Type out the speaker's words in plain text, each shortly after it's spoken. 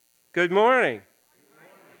Good morning.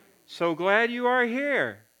 So glad you are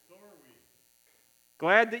here.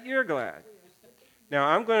 Glad that you're glad. Now,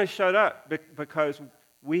 I'm going to shut up because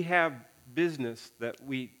we have business that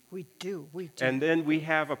we do. And then we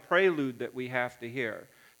have a prelude that we have to hear.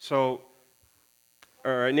 So,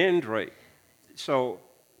 or an introit. So,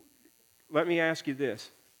 let me ask you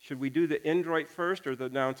this. Should we do the introit first or the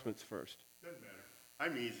announcements first? Doesn't matter.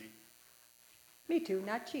 I'm easy. Me too.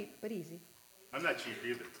 Not cheap, but easy. I'm not cheap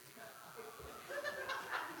either.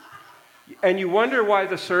 And you wonder why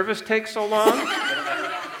the service takes so long?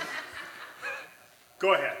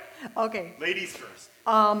 Go ahead. Okay. Ladies first.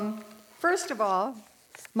 First of all,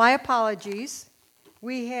 my apologies.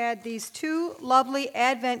 We had these two lovely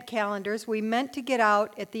Advent calendars we meant to get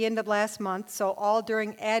out at the end of last month, so all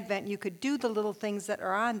during Advent you could do the little things that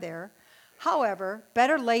are on there. However,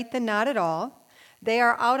 better late than not at all. They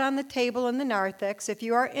are out on the table in the narthex. If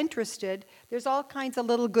you are interested, there's all kinds of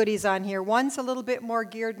little goodies on here. One's a little bit more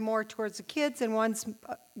geared more towards the kids, and one's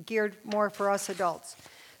geared more for us adults.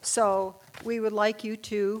 So we would like you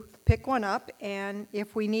to pick one up, and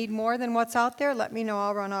if we need more than what's out there, let me know.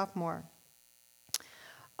 I'll run off more.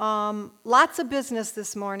 Lots of business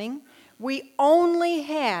this morning. We only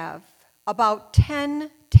have about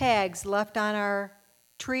 10 tags left on our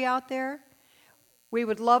tree out there. We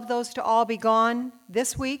would love those to all be gone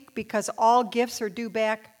this week because all gifts are due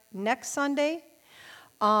back next Sunday.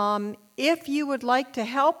 If you would like to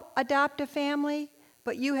help adopt a family,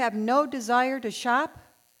 but you have no desire to shop,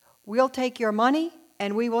 we'll take your money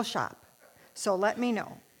and we will shop. So let me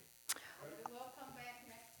know. We'll come back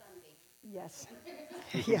next Sunday. Yes.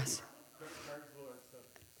 Yes.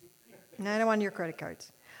 And I don't want your credit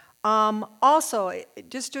cards. Also,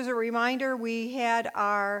 just as a reminder, we had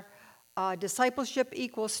our Discipleship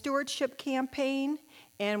Equals Stewardship campaign,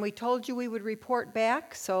 and we told you we would report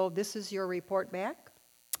back, so this is your report back.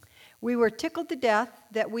 We were tickled to death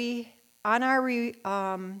that on our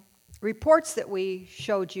reports that we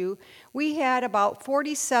showed you, we had about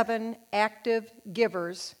 47 active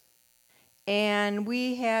givers, and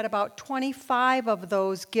we had about 25 of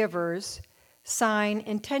those givers sign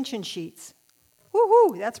intention sheets.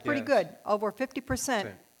 Woohoo, that's pretty good. Over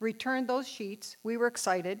 50% returned those sheets. We were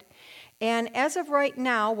excited. And as of right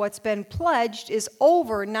now, what's been pledged is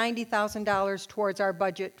over $90,000 towards our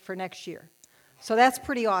budget for next year. So that's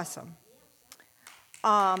pretty awesome.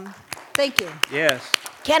 Thank you. Yes.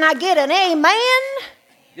 Can I get an amen?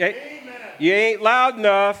 Amen. You ain't loud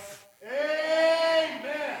enough.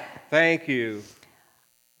 Amen. Thank you.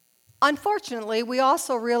 Unfortunately, we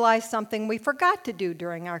also realized something we forgot to do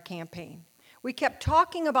during our campaign. We kept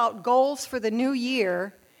talking about goals for the new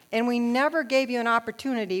year, and we never gave you an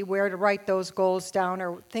opportunity where to write those goals down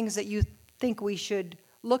or things that you think we should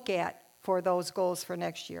look at for those goals for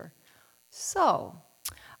next year. So,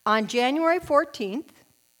 on January 14th,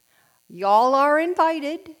 y'all are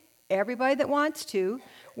invited, everybody that wants to.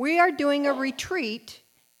 We are doing a retreat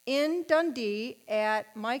in Dundee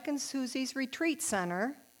at Mike and Susie's Retreat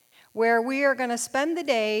Center, where we are going to spend the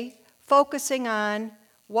day focusing on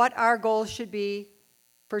what our goals should be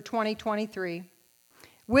for 2023.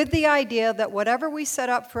 With the idea that whatever we set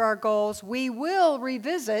up for our goals, we will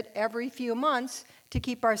revisit every few months to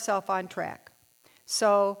keep ourselves on track.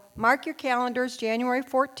 So mark your calendars, January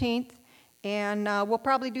 14th, and we'll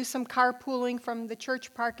probably do some carpooling from the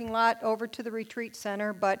church parking lot over to the retreat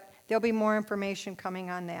center, but there'll be more information coming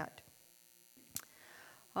on that.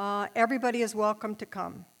 Everybody is welcome to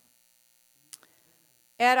come.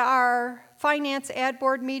 At our Finance Ad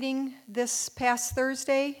Board meeting this past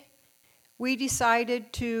Thursday, we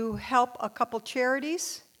decided to help a couple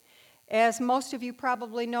charities. As most of you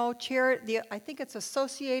probably know, I think it's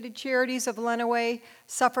Associated Charities of Lenawee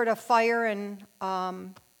suffered a fire in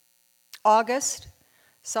August.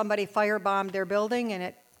 Somebody firebombed their building and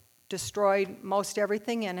it destroyed most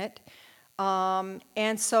everything in it.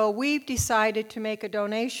 And so we've decided to make a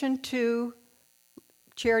donation to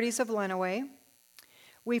Charities of Lenawee.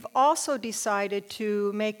 We've also decided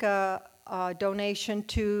to make a donation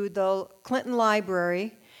to the Clinton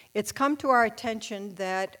Library. It's come to our attention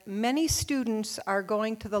that many students are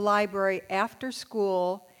going to the library after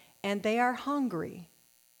school and they are hungry.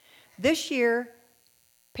 This year,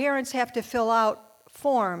 parents have to fill out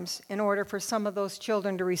forms in order for some of those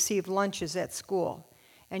children to receive lunches at school.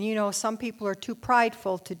 And you know, some people are too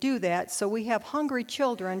prideful to do that, so we have hungry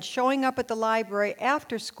children showing up at the library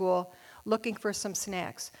after school looking for some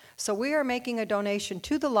snacks. So we are making a donation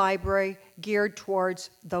to the library geared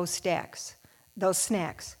towards those snacks.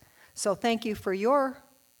 So thank you for your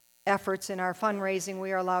efforts in our fundraising.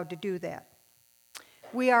 We are allowed to do that.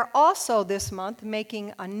 We are also this month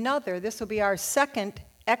making this will be our second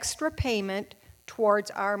extra payment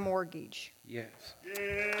towards our mortgage. Yes.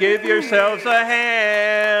 Give yourselves a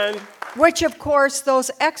hand. Which, of course,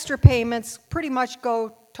 those extra payments pretty much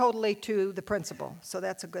go totally to the principal, so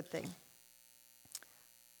that's a good thing.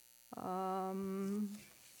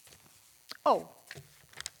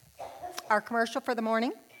 Our commercial for the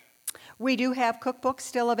morning. We do have cookbooks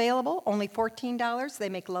still available, only $14. They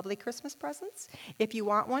make lovely Christmas presents. If you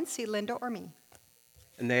want one, see Linda or me.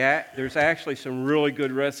 And there's actually some really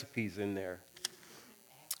good recipes in there.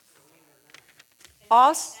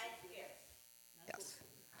 Yes.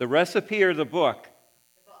 The recipe or the book?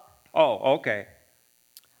 Oh, okay.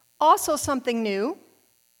 Also something new,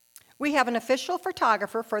 we have an official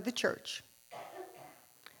photographer for the church,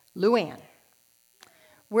 Luann.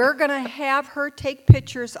 We're going to have her take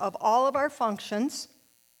pictures of all of our functions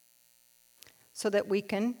so that we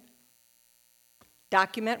can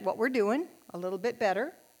document what we're doing a little bit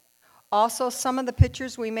better. Also, some of the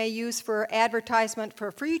pictures we may use for advertisement for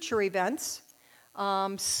future events.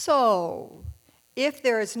 So, if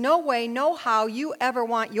there is no way, no how you ever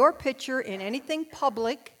want your picture in anything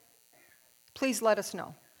public, please let us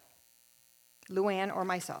know, Luann or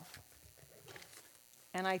myself.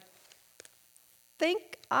 And I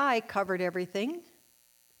think I covered everything.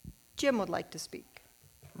 Jim would like to speak.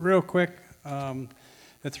 Real quick,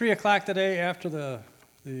 at 3 o'clock today, after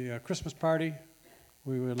the Christmas party,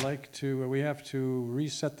 we have to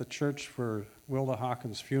reset the church for Wilda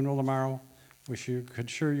Hawkins' funeral tomorrow. Could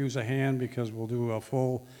sure use a hand because we'll do a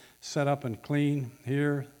full setup and clean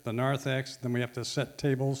here, the narthex, then we have to set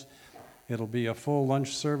tables. It'll be a full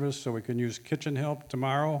lunch service, so we can use kitchen help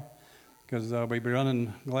tomorrow because we'll be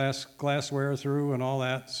running glassware through and all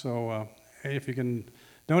that. So hey, if you can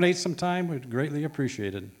donate some time, we'd greatly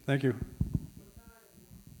appreciate it. Thank you.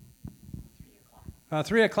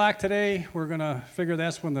 3 o'clock today, we're going to figure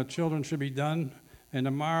that's when the children should be done. And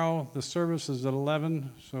tomorrow, the service is at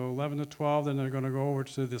 11, so 11 to 12, then they're going to go over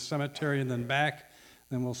to the cemetery and then back,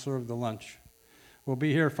 then we'll serve the lunch. We'll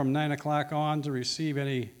be here from 9 o'clock on to receive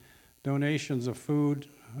any donations of food,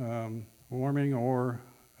 warming or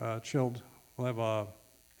chilled. We'll have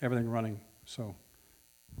everything running, so.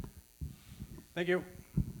 Thank you.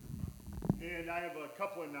 And I have a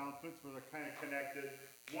couple announcements where they're kind of connected.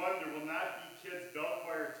 One, there will not be kids' bell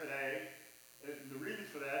choir today. And the reason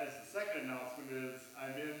for that is the second announcement is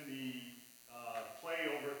I'm in the play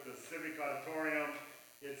over at the Civic Auditorium.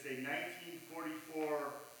 It's a 1944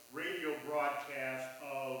 radio broadcast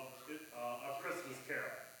of A Christmas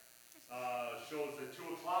Carol. Shows at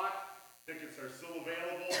 2 o'clock. Tickets are still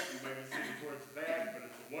available. You might be sitting towards the back, but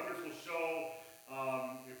it's a wonderful show.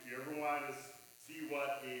 If you ever want to see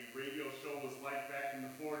what a radio show was like back in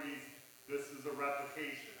the 40s, this is a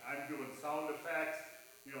replication. I'm doing sound effects.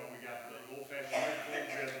 You know, we got the old-fashioned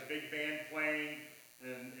headphones, we have the big band playing,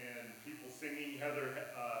 and people singing. Heather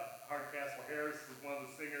Hardcastle Harris is one of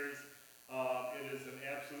the singers. It is an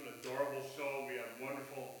absolute adorable show. We have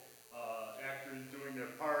wonderful actors doing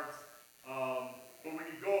their parts. But when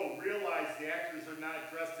you go, realize the actors are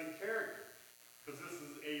not dressed in character, because this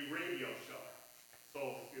is a radio show.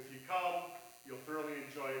 So if you come, you'll thoroughly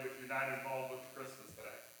enjoy it if you're not involved with Christmas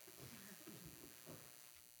today.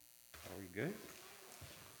 Are we good?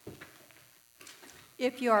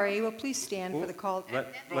 If you are able, please stand for the call.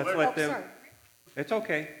 Let's let them. Sorry. It's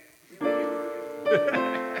okay.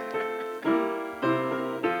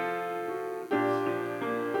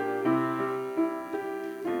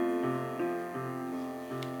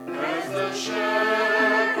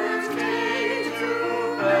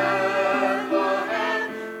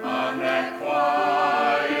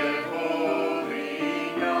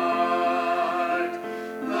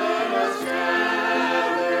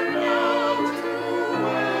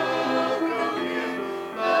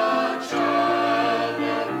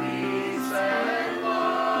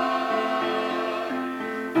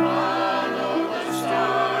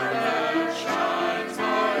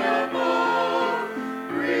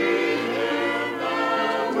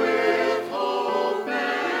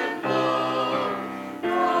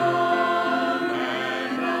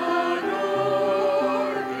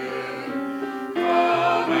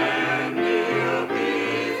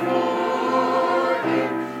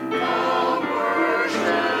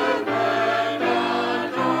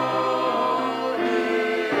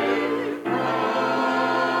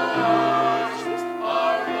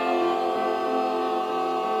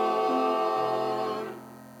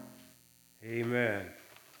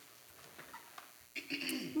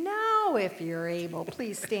 If you're able,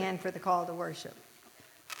 please stand for the call to worship.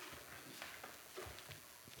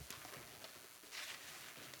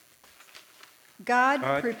 God,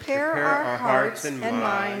 God, prepare our hearts and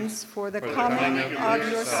minds for the coming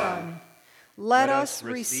of your Son. Let us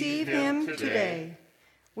receive him today.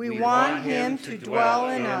 We want him to dwell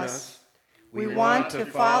in us. We want to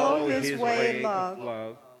follow his way of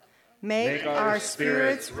love. Make our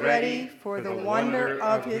spirits ready for the wonder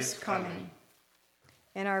of his coming.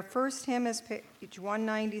 And our first hymn is page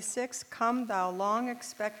 196, Come Thou Long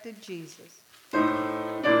Expected Jesus.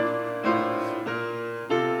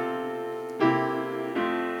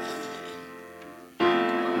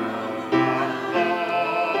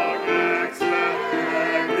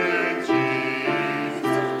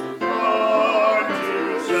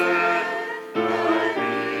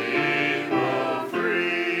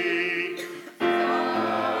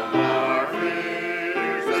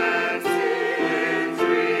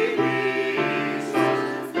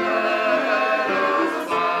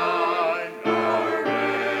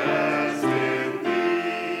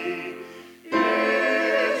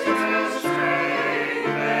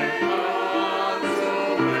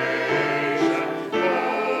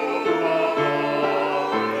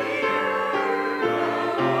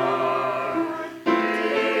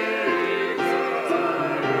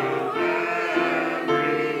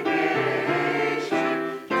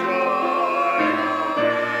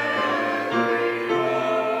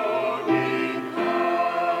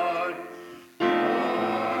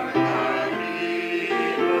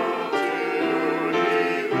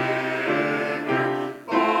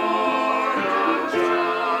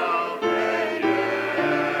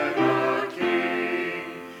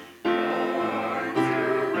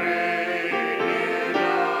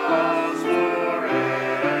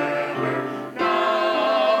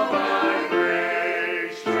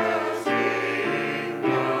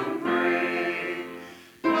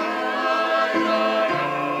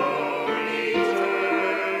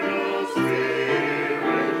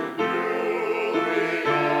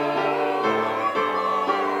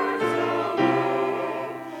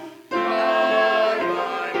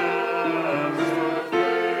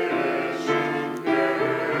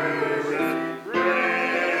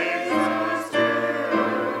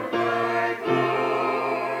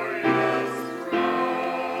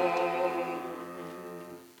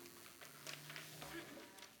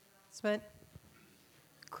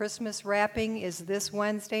 Christmas wrapping is this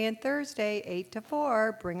Wednesday and Thursday, 8 to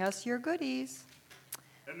 4. Bring us your goodies.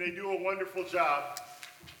 And they do a wonderful job.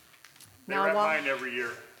 They Now, wrap while- mine every year.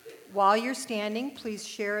 While you're standing, please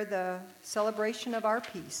share the celebration of our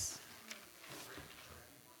peace.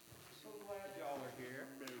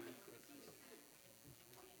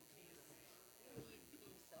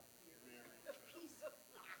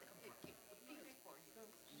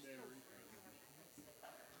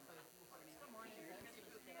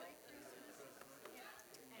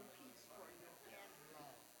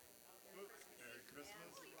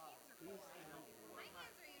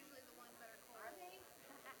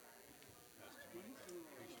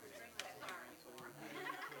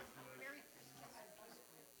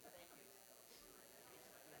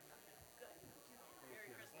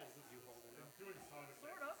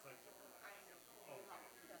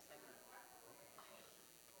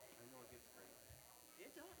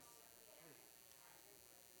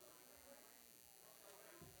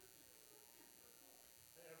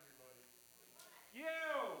 You!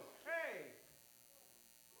 Hey!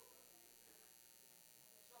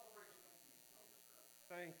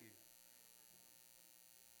 Thank you.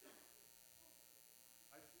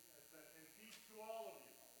 I said, and peace to all of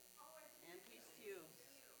you. And peace to you.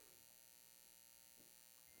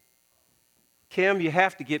 Kim, you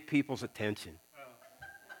have to get people's attention.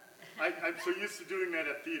 I'm so used to doing that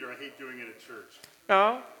at theater. I hate doing it at church.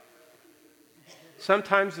 No?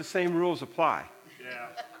 Sometimes the same rules apply. Yeah.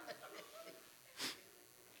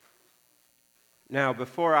 Now,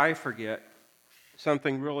 before I forget,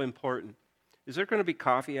 something real important. Is there going to be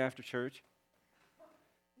coffee after church?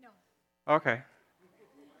 No. Okay.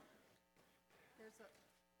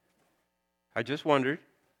 I just wondered.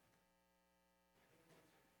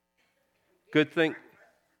 Good thing.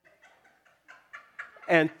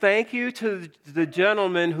 And thank you to the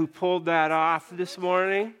gentleman who pulled that off this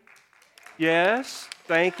morning. Yes,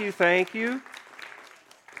 thank you, thank you.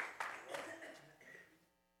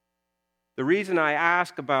 The reason I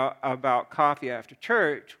asked about coffee after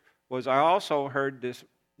church was I also heard this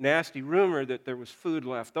nasty rumor that there was food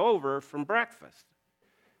left over from breakfast.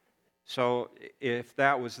 So if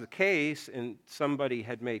that was the case and somebody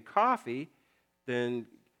had made coffee, then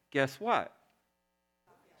guess what?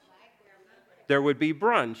 There would be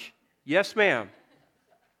brunch. Yes, ma'am.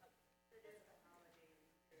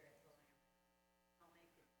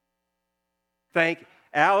 Thank you.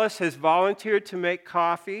 Alice has volunteered to make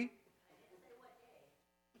coffee.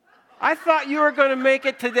 I thought you were going to make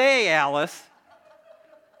it today, Alice.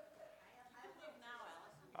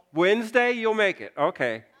 Wednesday, you'll make it.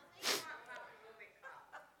 Okay.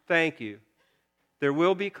 Thank you. There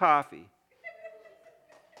will be coffee.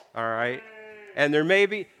 All right. And there may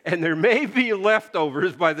be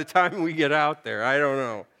leftovers by the time we get out there. I don't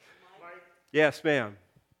know. Yes, ma'am.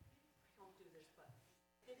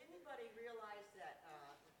 Did anybody realize that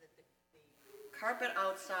the carpet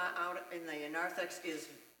outside, out in the narthex is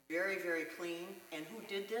very, very clean? And who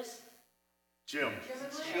did this? Jim.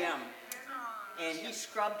 Jim. And he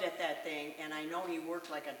scrubbed at that thing, and I know he worked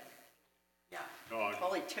like a Dog.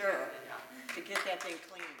 holy terror to get that thing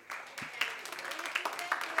clean.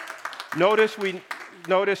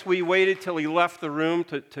 Notice we waited till he left the room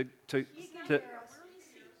to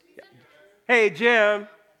Hey, Jim.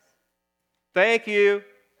 Thank you.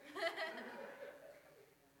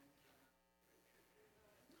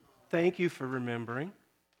 Thank you for remembering.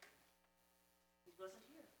 He wasn't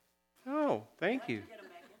here. Oh, thank you. Get him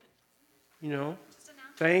back in. You know,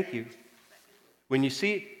 thank you. When you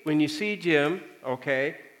see Jim,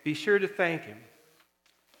 okay, be sure to thank him.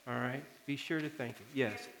 All right? Be sure to thank him.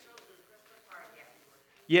 Yes.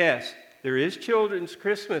 Yes, there is children's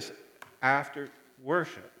Christmas after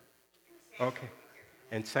worship. Okay.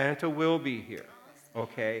 And Santa will be here.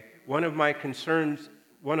 Okay. One of my concerns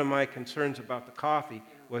about the coffee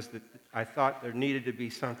was that I thought there needed to be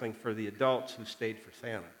something for the adults who stayed for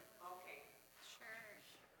Santa.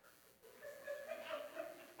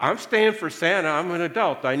 I'm staying for Santa. I'm an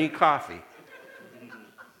adult. I need coffee.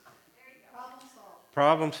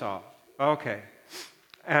 Problem solved. Okay.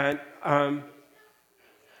 And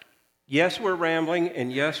yes, we're rambling,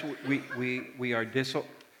 and yes, we are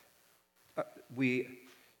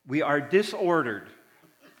we are disordered.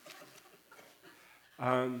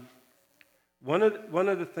 One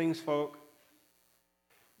of the things, folk,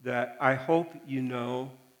 that I hope you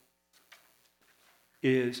know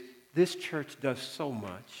is this church does so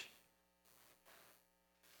much.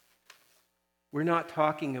 We're not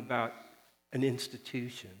talking about an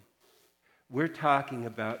institution. We're talking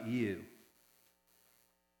about you.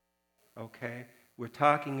 Okay? We're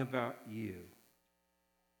talking about you.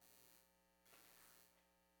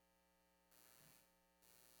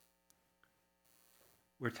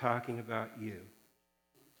 We're talking about you.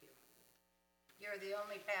 You're the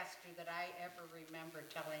only pastor that I ever remember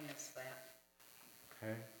telling us that.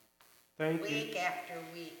 Okay? Thank you. Week after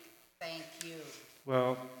week. Thank you.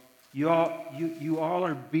 Well, you all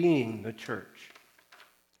are being the church.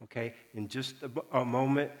 Okay? In just a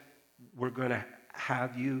moment, we're going to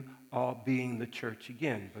have you all being the church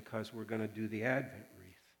again because we're going to do the Advent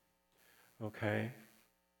wreath. Okay?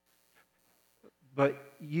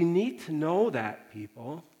 But you need to know that,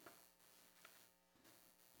 people.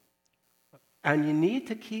 And you need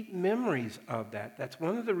to keep memories of that. That's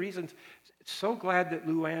one of the reasons. So glad that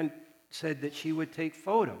Luann said that she would take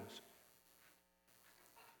photos.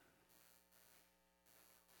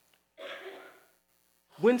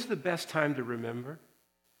 When's the best time to remember?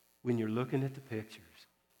 When you're looking at the pictures.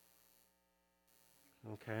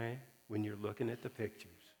 Okay? When you're looking at the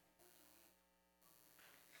pictures.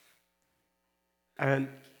 And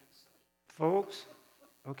folks,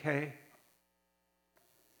 okay,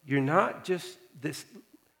 you're not just this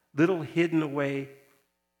little hidden away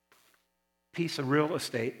piece of real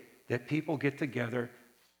estate that people get together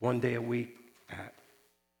one day a week at.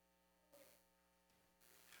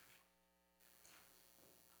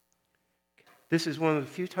 This is one of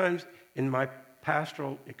the few times in my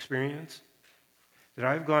pastoral experience that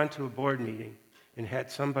I've gone to a board meeting and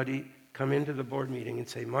had somebody come into the board meeting and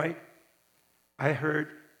say, Mike, I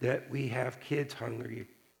heard that we have kids hungry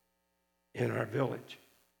in our village.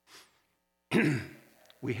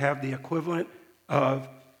 We have the equivalent of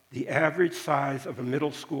the average size of a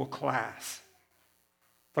middle school class,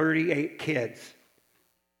 38 kids,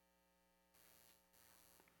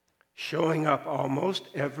 showing up almost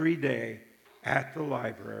every day at the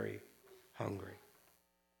library hungry.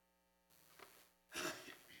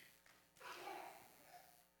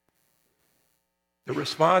 The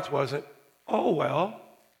response wasn't, oh, well.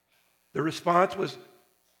 The response was,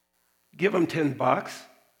 give them $10.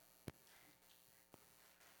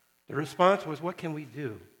 The response was, what can we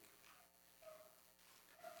do?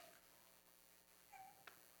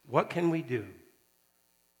 What can we do?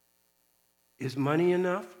 Is money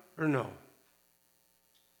enough or no?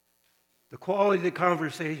 The quality of the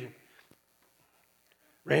conversation.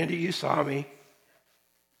 Randy, you saw me.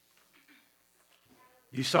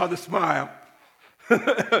 You saw the smile.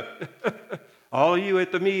 All of you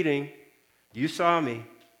at the meeting, You saw me.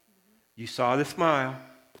 You saw the smile.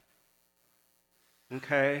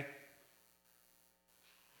 Okay?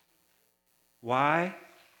 Why?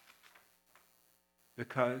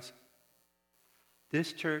 Because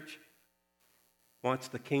this church wants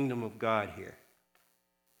the kingdom of God here.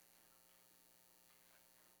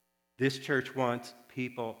 This church wants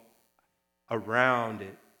people around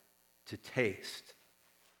it to taste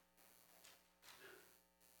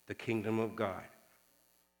the kingdom of God.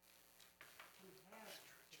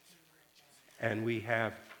 And we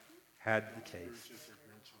have had the taste.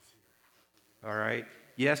 All right?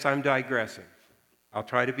 Yes, I'm digressing. I'll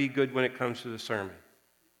try to be good when it comes to the sermon.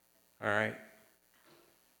 All right?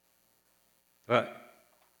 But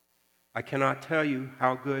I cannot tell you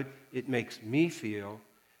how good it makes me feel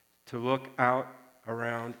to look out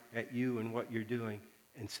around at you and what you're doing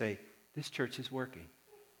and say, this church is working.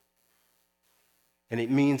 And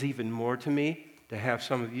it means even more to me to have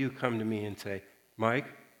some of you come to me and say, Mike,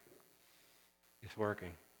 it's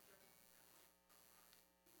working.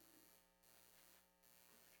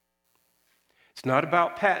 It's not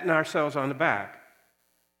about patting ourselves on the back.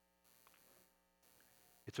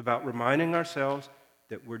 It's about reminding ourselves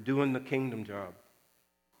that we're doing the kingdom job.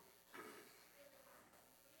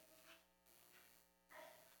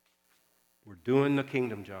 We're doing the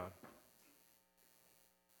kingdom job.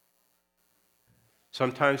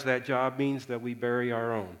 Sometimes that job means that we bury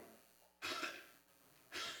our own.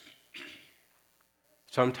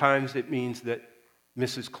 Sometimes it means that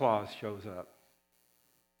Mrs. Claus shows up.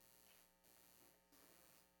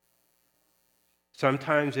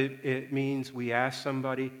 Sometimes it means we ask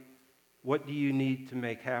somebody, what do you need to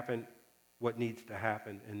make happen? What needs to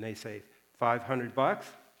happen? And they say, $500?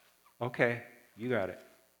 Okay, you got it.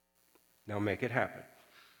 Now make it happen.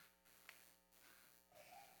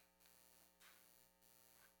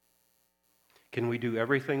 Can we do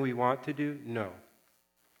everything we want to do? No.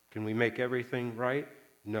 Can we make everything right?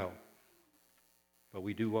 No. But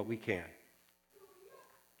we do what we can.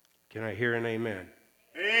 Can I hear an amen?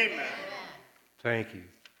 Amen. Thank you.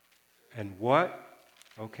 And what?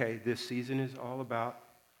 Okay, this season is all about.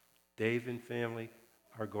 Dave and family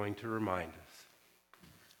are going to remind us.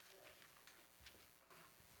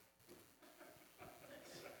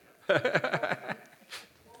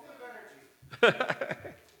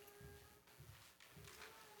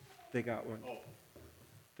 They got one.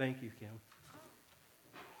 Thank you, Kim.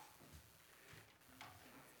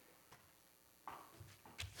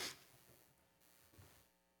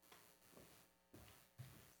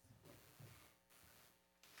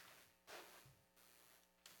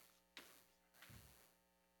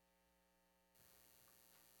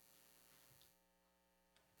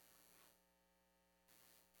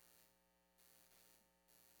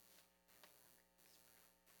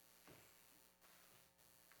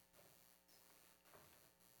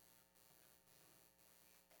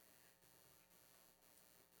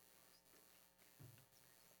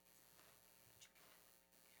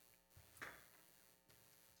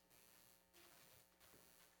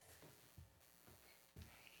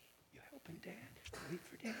 Dad. Wait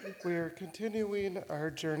for Dad. We are continuing our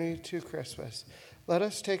journey to Christmas. Let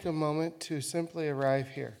us take a moment to simply arrive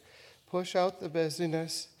here. Push out the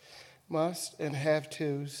busyness, must and have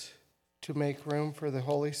tos to make room for the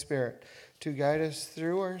Holy Spirit to guide us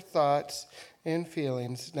through our thoughts and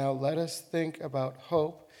feelings. Now let us think about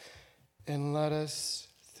hope and let us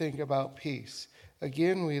think about peace.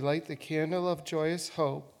 Again, we light the candle of joyous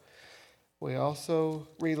hope. We also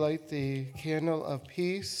relight the candle of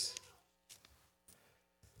peace,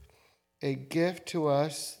 a gift to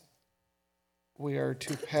us we are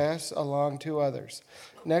to pass along to others.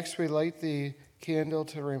 Next, we light the candle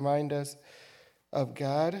to remind us of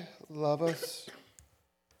God, love us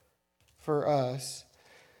for us.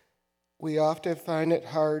 We often find it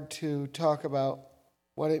hard to talk about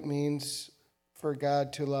what it means for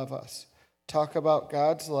God to love us. Talk about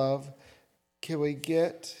God's love. Can we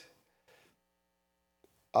get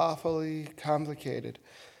awfully complicated?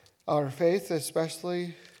 Our faith,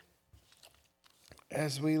 especially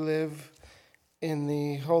as we live in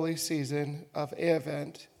the holy season of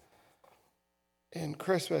Advent and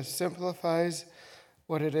Christmas, simplifies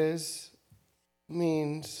what it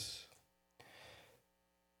means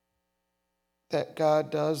that God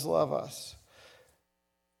does love us.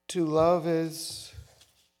 To love is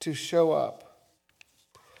to show up.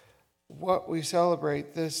 What we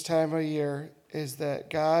celebrate this time of year is that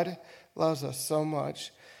God loves us so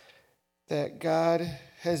much that God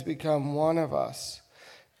has become one of us.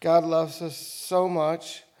 God loves us so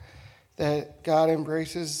much that God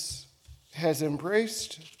has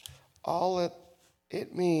embraced all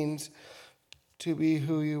it means to be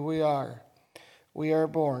who we are. we are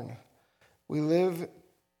born. We live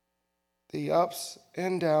the ups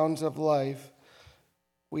and downs of life.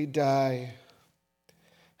 We die.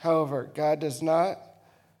 However, God does not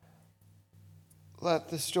let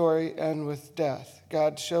the story end with death.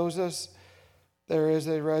 God shows us there is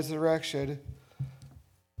a resurrection.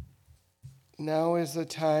 Now is the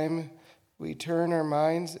time we turn our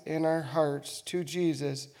minds and our hearts to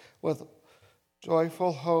Jesus with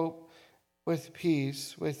joyful hope, with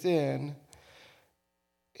peace within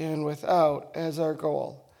and without as our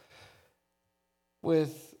goal.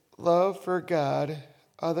 With love for God,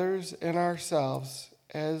 others, and ourselves,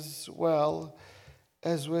 as well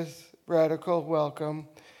as with radical welcome,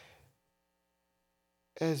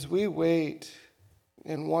 as we wait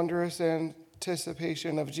in wondrous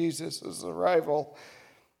anticipation of Jesus' arrival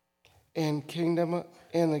in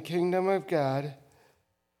the kingdom of God,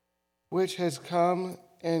 which has come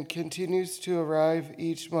and continues to arrive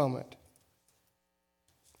each moment.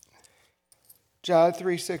 John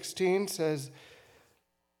 3:16 says,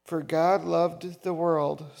 "For God loved the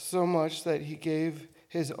world so much that he gave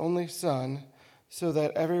his only Son, so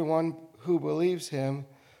that everyone who believes him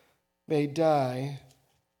may die,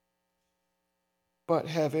 but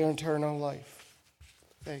have eternal life."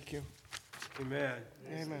 Thank you. Amen.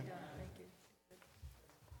 Amen.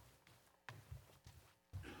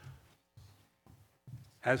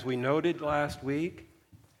 As we noted last week,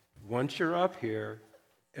 once you're up here,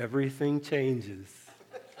 everything changes.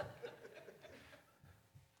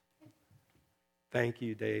 Thank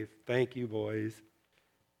you, Dave. Thank you, boys.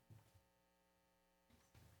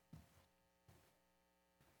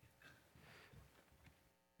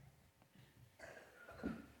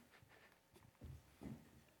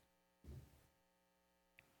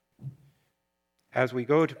 As we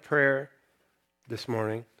go to prayer this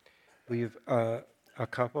morning, we've a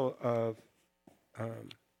couple of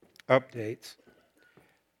updates.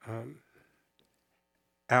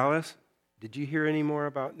 Alice, did you hear any more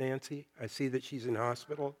about Nancy? I see that she's in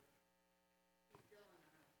hospital.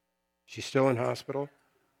 She's still in hospital?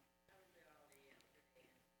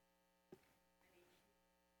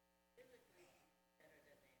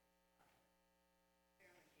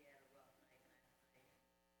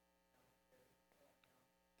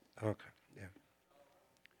 Okay, yeah.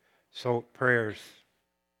 So prayers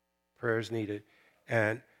needed.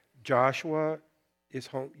 And Joshua is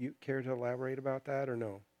home. You care to elaborate about that or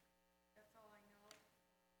no?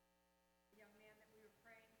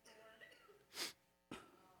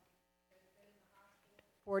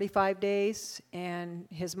 45 days, and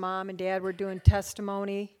his mom and dad were doing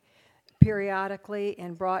testimony periodically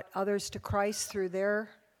and brought others to Christ through their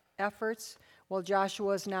efforts. Well,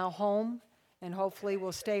 Joshua's now home, and hopefully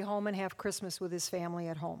will stay home and have Christmas with his family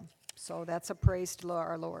at home. So that's a praise to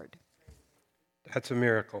our Lord. That's a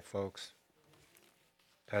miracle, folks.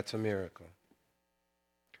 That's a miracle.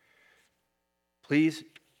 Please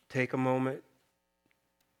take a moment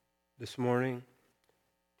this morning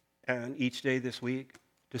and each day this week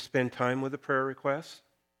to spend time with the prayer requests.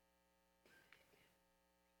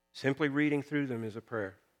 Simply reading through them is a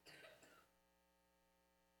prayer.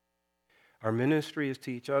 Our ministry is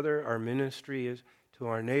to each other. Our ministry is to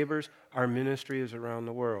our neighbors. Our ministry is around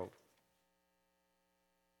the world.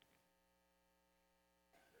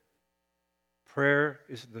 Prayer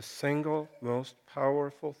is the single most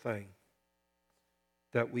powerful thing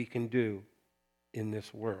that we can do in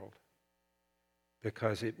this world,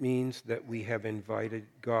 because it means that we have invited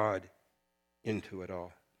God into it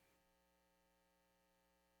all.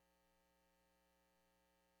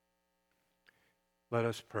 Let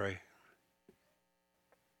us pray.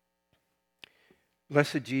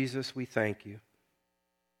 Blessed Jesus, we thank you.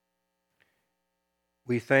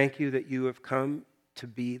 We thank you that you have come to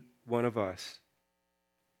be one of us.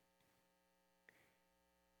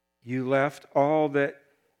 You left all that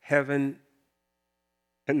heaven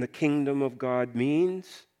and the kingdom of God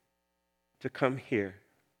means to come here,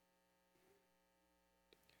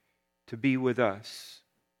 to be with us.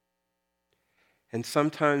 And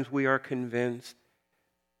sometimes we are convinced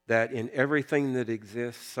that in everything that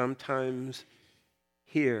exists, sometimes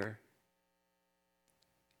here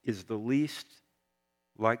is the least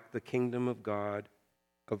like the kingdom of God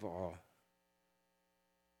of all.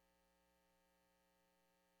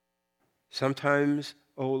 Sometimes,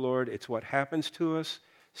 oh Lord, it's what happens to us.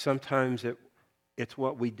 Sometimes it's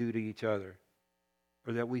what we do to each other,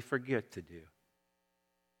 or that we forget to do.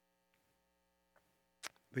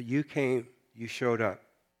 But you came, you showed up.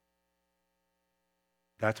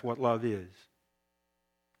 That's what love is.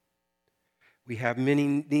 We have many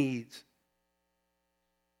needs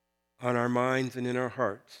on our minds and in our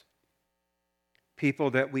hearts.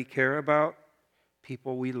 People that we care about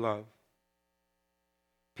people we love,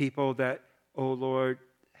 people that, oh Lord,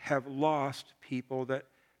 have lost people that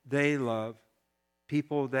they love,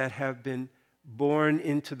 people that have been born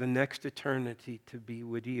into the next eternity to be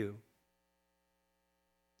with you.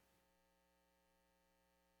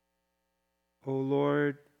 Oh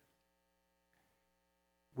Lord,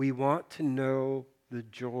 we want to know the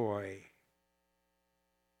joy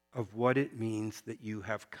of what it means that you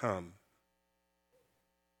have come.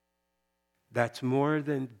 That's more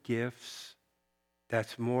than gifts.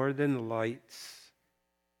 That's more than lights.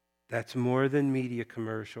 That's more than media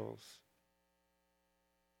commercials.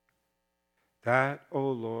 That,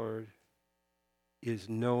 oh Lord, is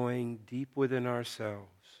knowing deep within ourselves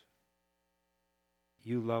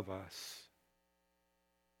you love us.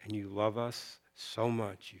 And you love us so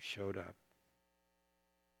much you showed up.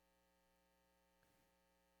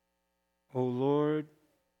 Oh Lord,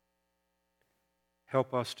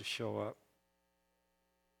 help us to show up.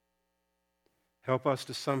 Help us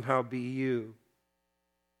to somehow be you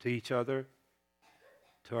to each other,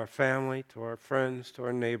 to our family, to our friends, to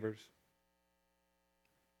our neighbors.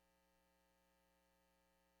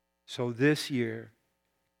 So this year,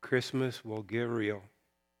 Christmas will get real.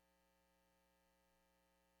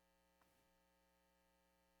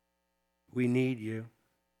 We need you.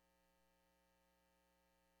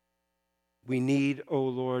 We need, O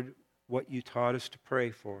Lord, what you taught us to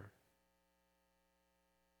pray for.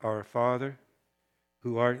 Our Father,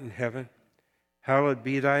 who art in heaven, hallowed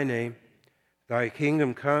be thy name. Thy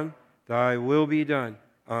kingdom come, thy will be done,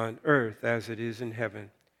 on earth as it is in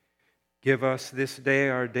heaven. Give us this day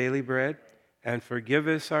our daily bread, and forgive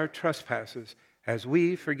us our trespasses, as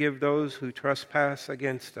we forgive those who trespass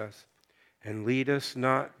against us. And lead us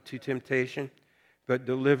not to temptation, but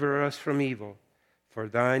deliver us from evil. For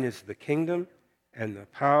thine is the kingdom, and the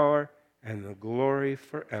power, and the glory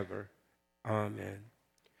forever. Amen.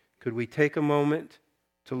 Could we take a moment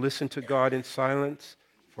to listen to God in silence?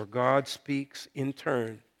 For God speaks in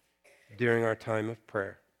turn during our time of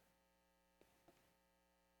prayer.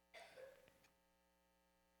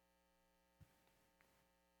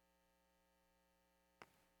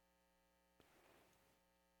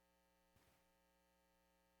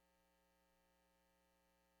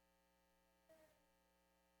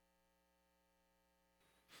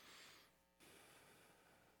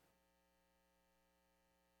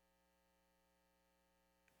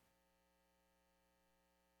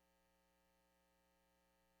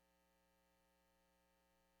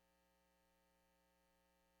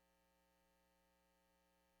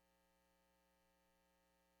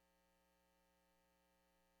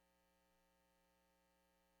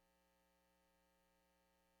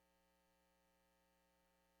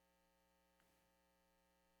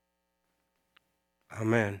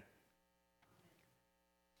 Amen.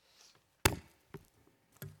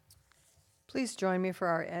 Please join me for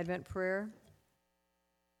our Advent prayer.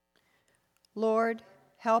 Lord,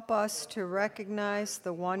 help us to recognize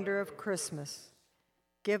the wonder of Christmas.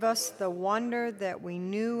 Give us the wonder that we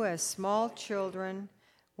knew as small children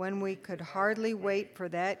when we could hardly wait for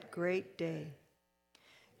that great day.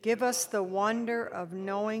 Give us the wonder of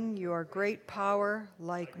knowing your great power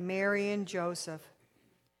like Mary and Joseph.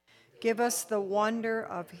 Give us the wonder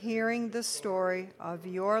of hearing the story of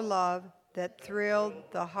your love that thrilled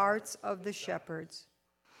the hearts of the shepherds.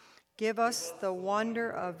 Give us the wonder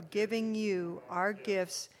of giving you our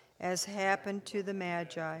gifts as happened to the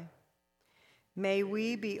Magi. May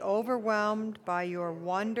we be overwhelmed by your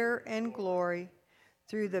wonder and glory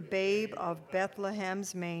through the babe of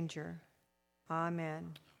Bethlehem's manger.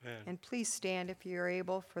 Amen. Amen. And please stand if you're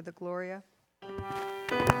able for the Gloria.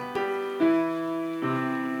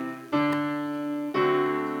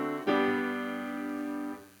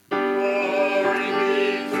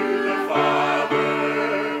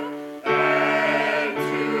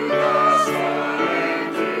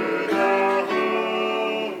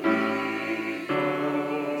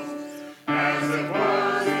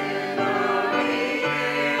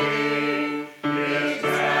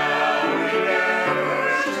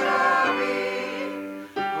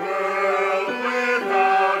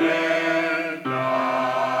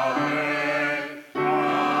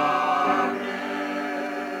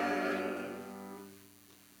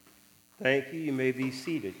 Thank you. You may be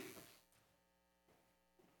seated.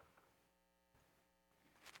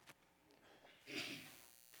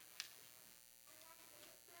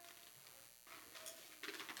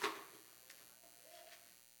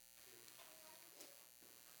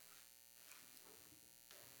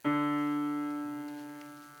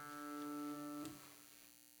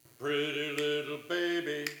 Pretty little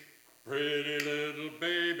baby,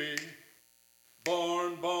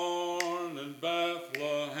 born in Bethlehem.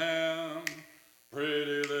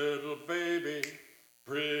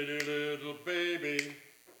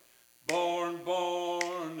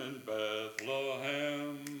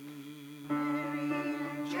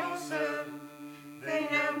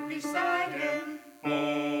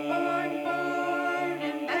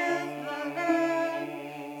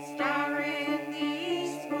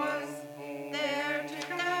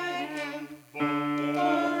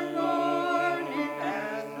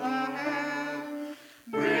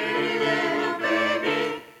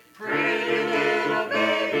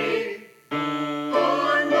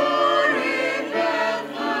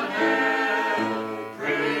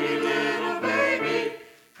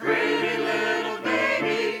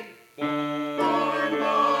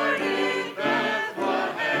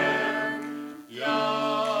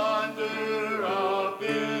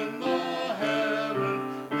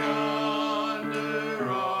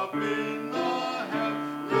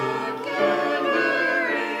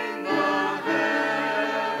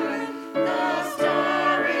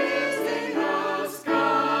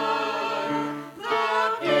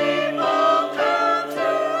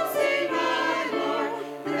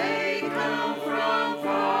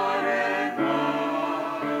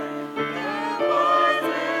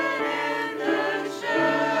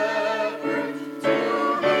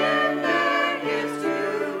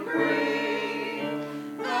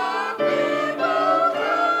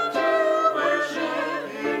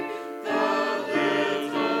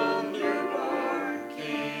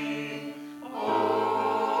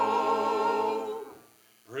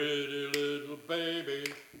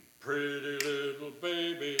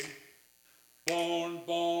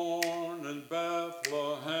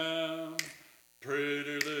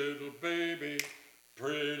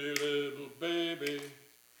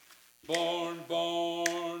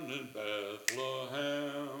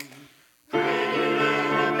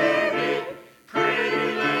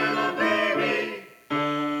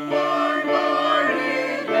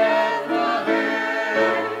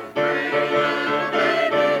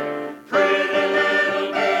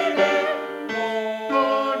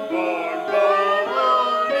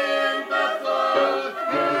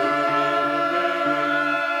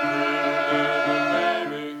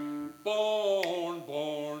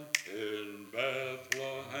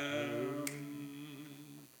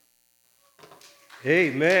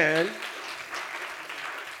 Amen.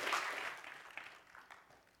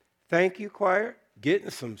 Thank you, choir.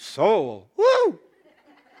 Getting some soul. Woo!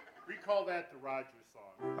 We call that the Rogers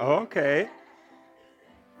song. Okay.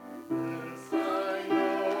 Yes, I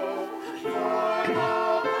know, for the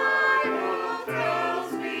Bible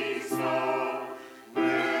tells me so.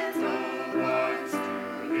 Little ones to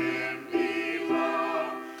Him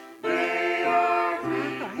belong. They are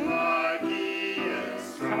weak, but He is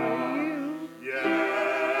strong.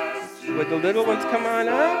 Yes, Would the little ones come on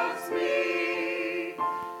up? loves me.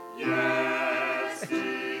 Yes,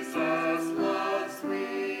 Jesus loves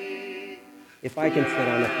me. If I can sit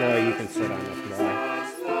on the floor, you can sit on the floor.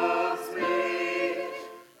 Jesus loves me.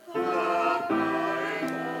 The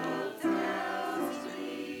Bible tells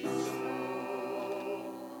me so.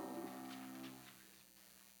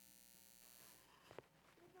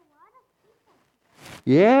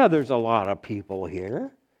 Yeah, there's a lot of people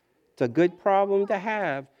here. It's a good problem to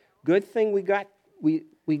have. Good thing we got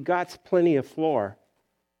plenty of floor.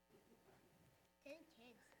 10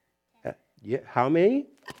 kids. Yeah, how many?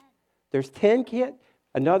 There's 10 kids.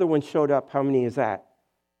 Another one showed up. How many is that?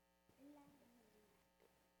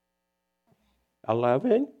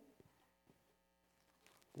 11?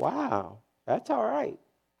 Wow, that's all right.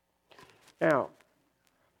 Now,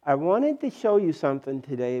 I wanted to show you something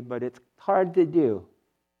today, but it's hard to do.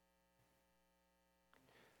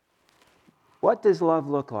 What does love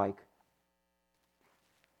look like?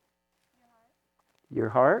 Your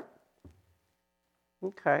heart?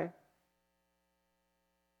 Okay.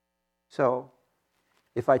 So,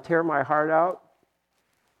 if I tear my heart out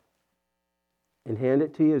and hand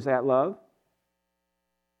it to you, is that love?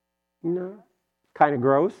 No. Kind of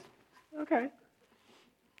gross? Okay.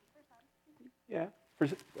 Yeah.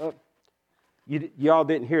 Y'all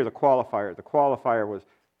didn't hear the qualifier. The qualifier was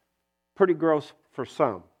pretty gross for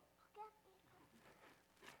some.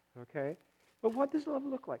 Okay? But what does love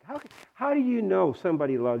look like? How do you know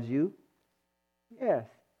somebody loves you? Yes.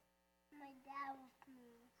 My dad was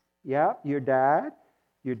me. Yeah, your dad?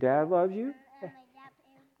 Your dad loves you? And my dad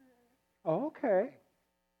is me. Okay.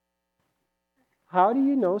 How do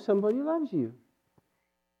you know somebody loves you?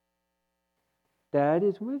 Dad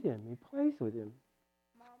is with him. He plays with him.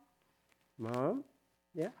 Mom. Mom?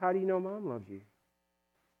 Yeah, how do you know Mom loves you?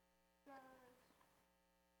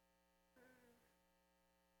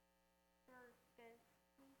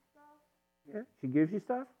 Yeah, she gives you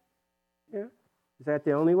stuff? Yeah. Is that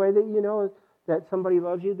the only way that you know that somebody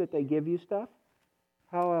loves you, that they give you stuff?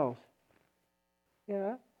 How else?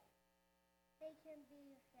 Yeah. They can be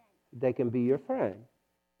your friend. They can be your friend.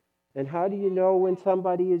 And how do you know when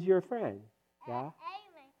somebody is your friend? Yeah. My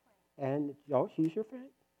friend. And, oh, she's your friend?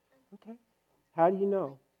 Okay. How do you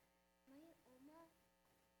know? My Oma.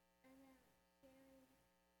 And then Sharon.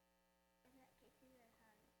 And that kisses and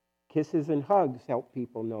hugs. Kisses and hugs help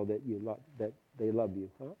people know that that they love you,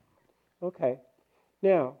 huh? Okay.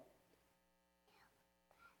 Now,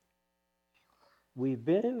 we've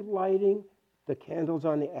been lighting the candles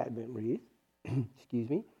on the Advent wreath, excuse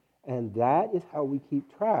me, and that is how we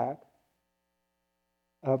keep track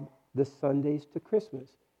of the Sundays to Christmas.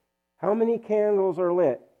 How many candles are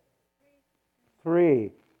lit?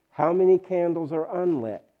 3. How many candles are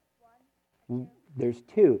unlit? 1. There's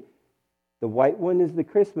 2. The white one is the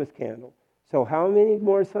Christmas candle. So how many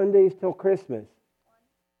more Sundays till Christmas?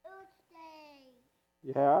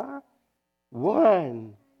 Each day. Yeah?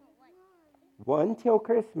 1. 1 till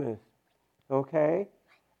Christmas. Okay?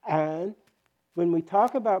 And when we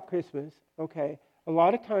talk about Christmas, okay, a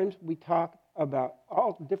lot of times we talk about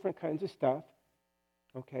all different kinds of stuff,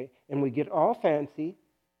 okay, and we get all fancy.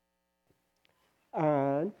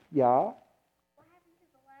 And, yeah? What happened to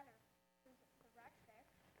the ladder? The rack there?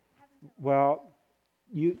 What happened to the Well,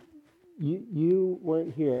 you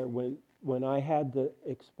weren't here when I had to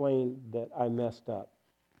explain that I messed up.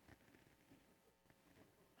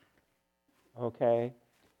 Okay?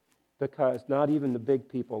 Because not even the big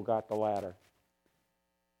people got the ladder.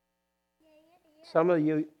 Some of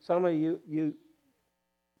you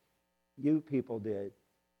people did,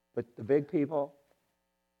 but the big people,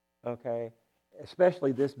 okay,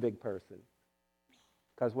 especially this big person,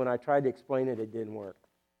 because when I tried to explain it, it didn't work.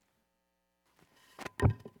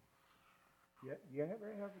 Yeah, you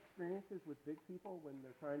ever have experiences with big people when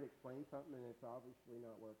they're trying to explain something and it's obviously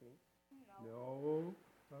not working? No.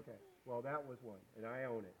 Okay. Well, that was one, and I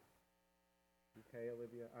own it. Okay,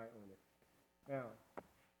 Olivia, I own it. Now,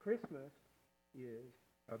 Christmas is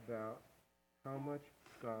about how much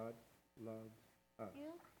God loves us.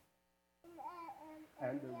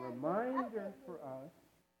 And the reminder for us,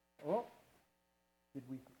 oh, did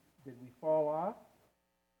we fall off?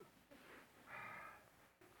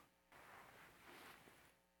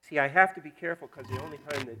 See, I have to be careful because the only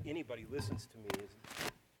time that anybody listens to me is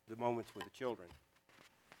the moments with the children.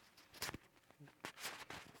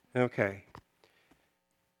 Okay.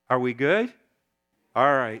 Are we good?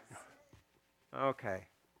 All right. Okay.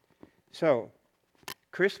 So,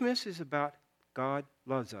 Christmas is about God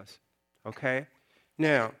loves us. Okay?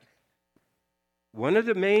 Now, one of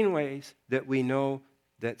the main ways that we know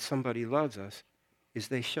that somebody loves us is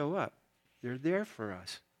they show up. They're there for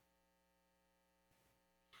us.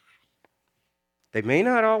 They may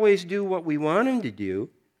not always do what we want them to do,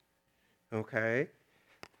 okay?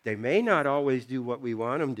 They may not always do what we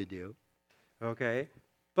want them to do, okay?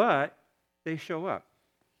 But they show up.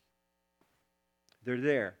 They're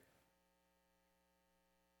there.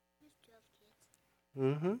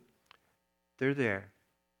 Mm-hmm. They're there.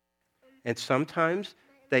 And sometimes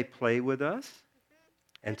they play with us,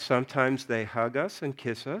 and sometimes they hug us and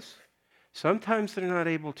kiss us. Sometimes they're not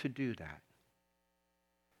able to do that.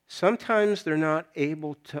 Sometimes they're not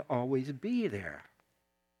able to always be there.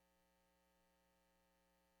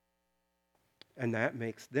 And that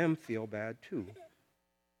makes them feel bad too.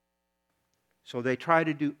 So they try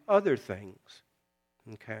to do other things,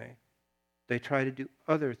 okay? They try to do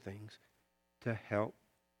other things to help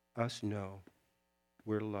us know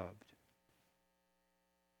we're loved.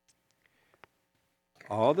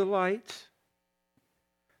 All the lights,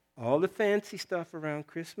 all the fancy stuff around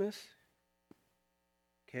Christmas,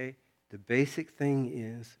 okay, the basic thing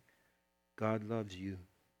is God loves you.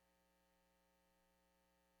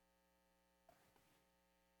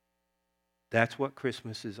 That's what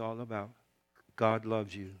Christmas is all about. God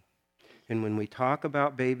loves you. And when we talk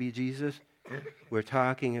about baby Jesus, we're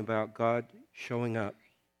talking about God showing up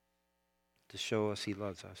to show us he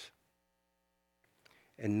loves us.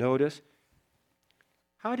 And notice,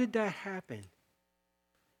 how did that happen?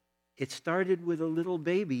 It started with a little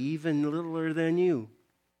baby, even littler than you.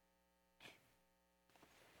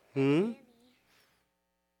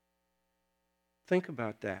 Think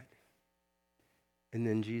about that. And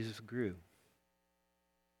then Jesus grew.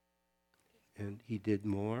 And he did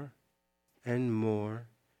more and more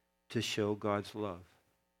to show God's love.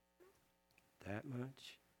 That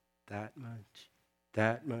much, that much,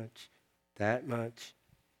 that much, that much.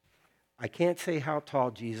 I can't say how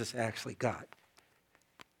tall Jesus actually got.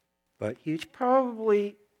 But he's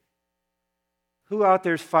probably, who out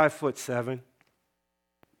there's 5'7"?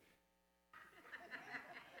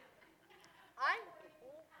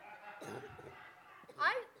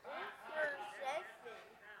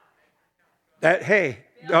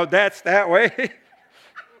 That's that way.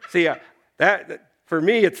 See, that for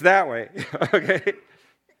me it's that way. Okay,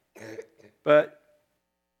 but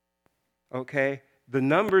okay, the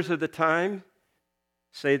numbers of the time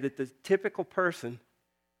say that the typical person,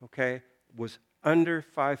 okay, was under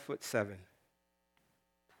 5'7".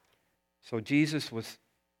 So Jesus was.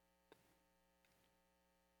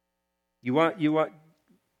 You want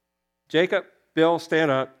Jacob, Bill,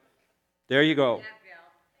 stand up. There you go.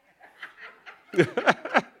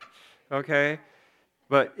 Okay?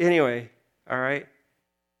 But anyway, all right?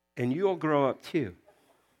 And you'll grow up too.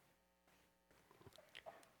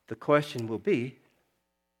 The question will be,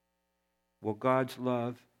 will God's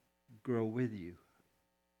love grow with you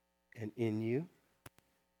and in you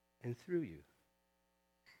and through you?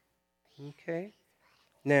 Okay?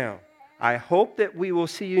 Now, I hope that we will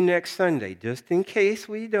see you next Sunday. Just in case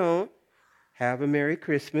we don't, have a Merry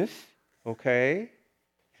Christmas, okay?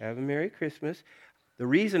 Have a Merry Christmas. The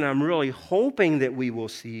reason I'm really hoping that we will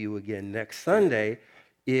see you again next Sunday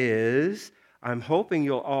is I'm hoping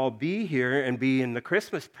you'll all be here and be in the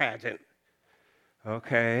Christmas pageant.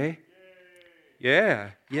 Okay? Yeah.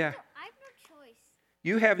 I have no choice.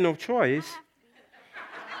 You have no choice.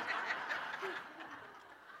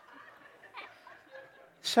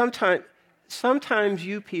 Sometimes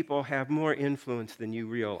you people have more influence than you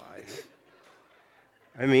realize.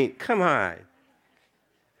 I mean, come on.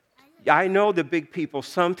 I know the big people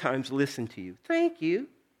sometimes listen to you. Thank you.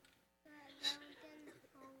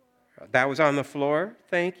 That was on the floor?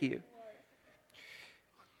 Thank you.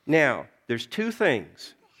 Now, there's two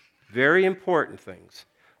things, very important things.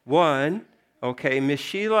 One, okay, Miss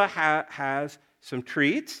Sheila has some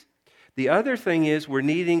treats. The other thing is we're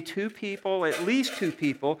needing two people, at least two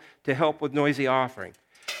people, to help with noisy offering.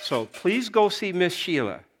 So please go see Miss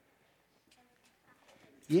Sheila.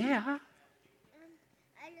 Yeah.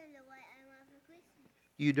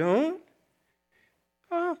 You don't?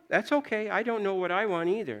 Oh, that's okay. I don't know what I want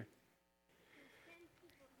either.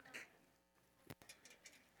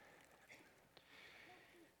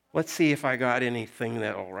 Let's see if I got anything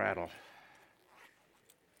that'll rattle.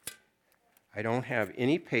 I don't have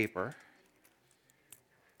any paper.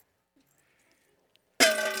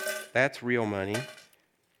 That's real money.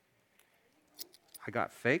 I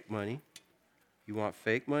got fake money. You want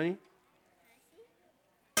fake money?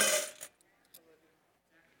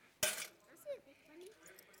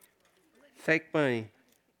 Fake money.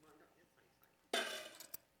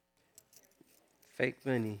 Fake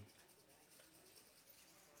money.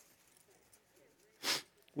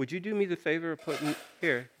 Would you do me the favor of putting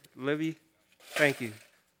here, Livy? Thank you.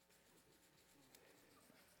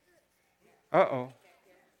 Uh-oh.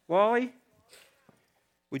 Wally,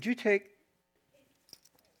 would you take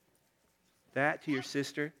that to your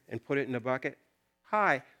sister and put it in a bucket?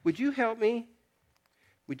 Hi, would you help me?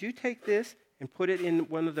 Would you take this and put it in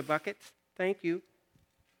one of the buckets? Thank you.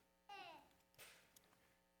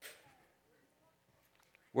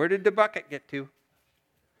 Where did the bucket get to?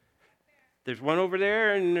 There's one over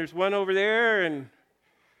there, and there's one over there, and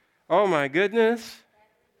oh my goodness.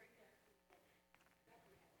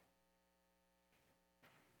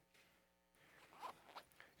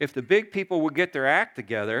 If the big people would get their act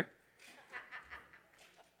together,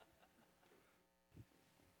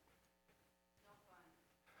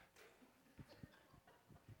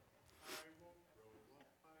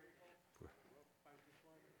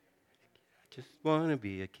 I just want to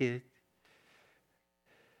be a kid.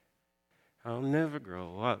 I'll never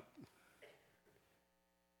grow up.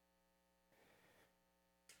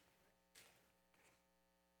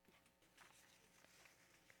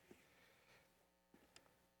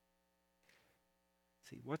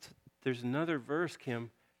 See, there's another verse,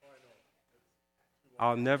 Kim.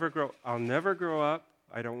 I'll never grow up.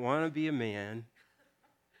 I don't want to be a man.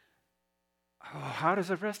 Oh, how does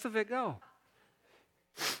the rest of it go?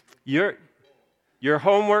 Your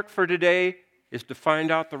homework for today is to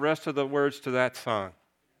find out the rest of the words to that song.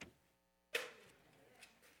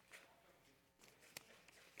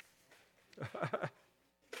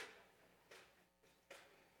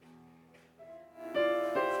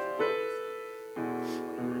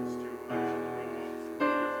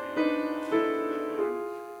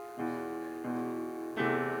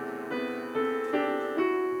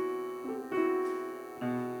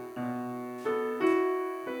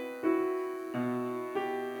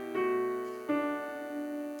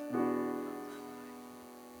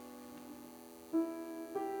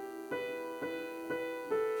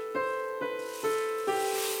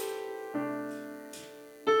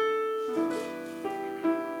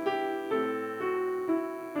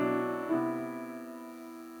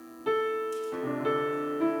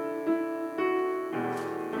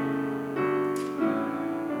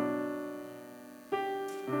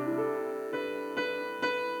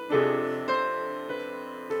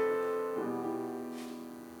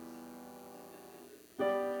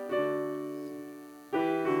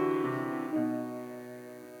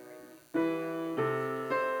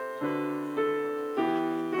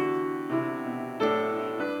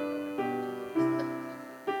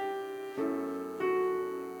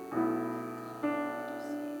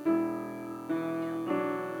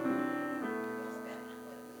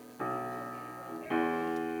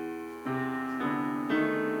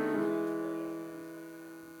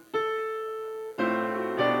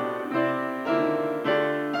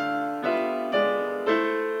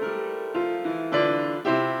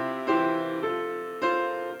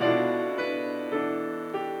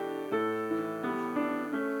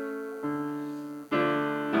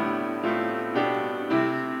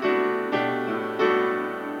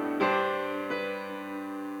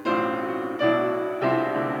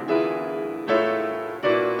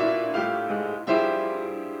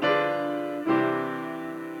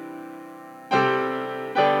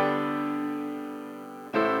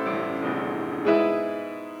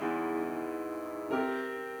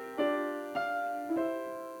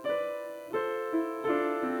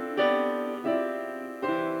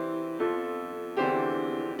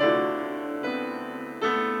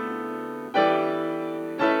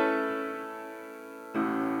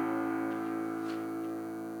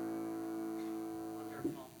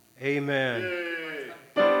 Amen. Yay.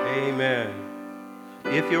 Amen.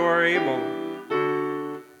 If you are able,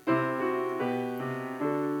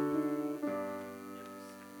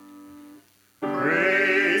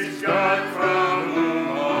 Praise God from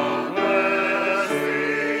whom all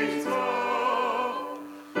blessings flow.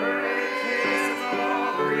 Praise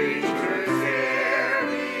all creatures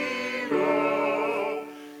here below.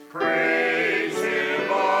 Praise Him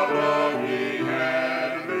above ye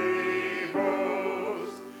heavenly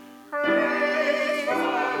hosts. Praise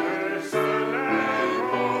Father, Son, and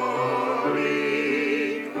Holy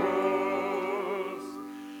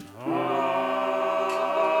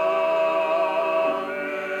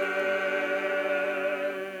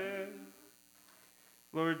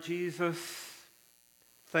Lord Jesus,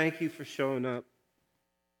 thank you for showing up.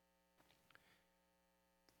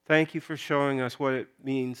 Thank you for showing us what it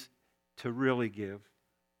means to really give.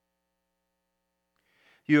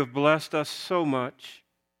 You have blessed us so much.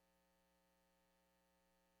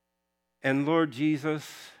 And Lord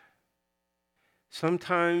Jesus,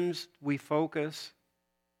 sometimes we focus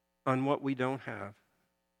on what we don't have.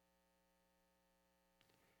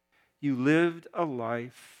 You lived a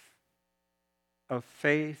life of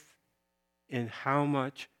faith in how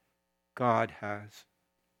much God has.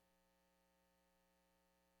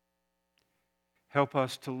 Help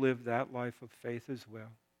us to live that life of faith as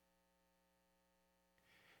well.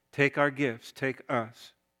 Take our gifts, take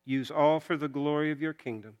us. Use all for the glory of your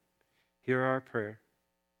kingdom. Hear our prayer.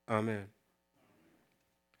 Amen.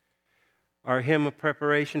 Our hymn of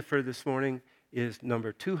preparation for this morning is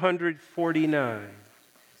number 249.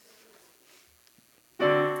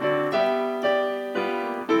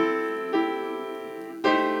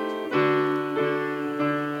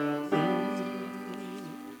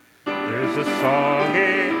 There's a song in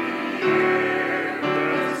the air,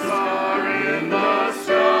 there's a star in the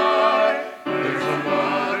sky, there's a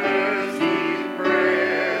mother's deep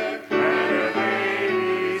prayer, and a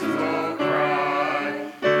baby's low cry,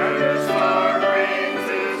 and the star rings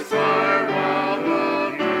its fire while the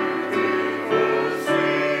beautiful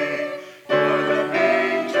sing, for the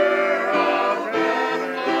manger of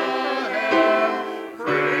Bethlehem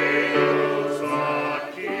cradles the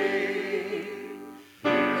King.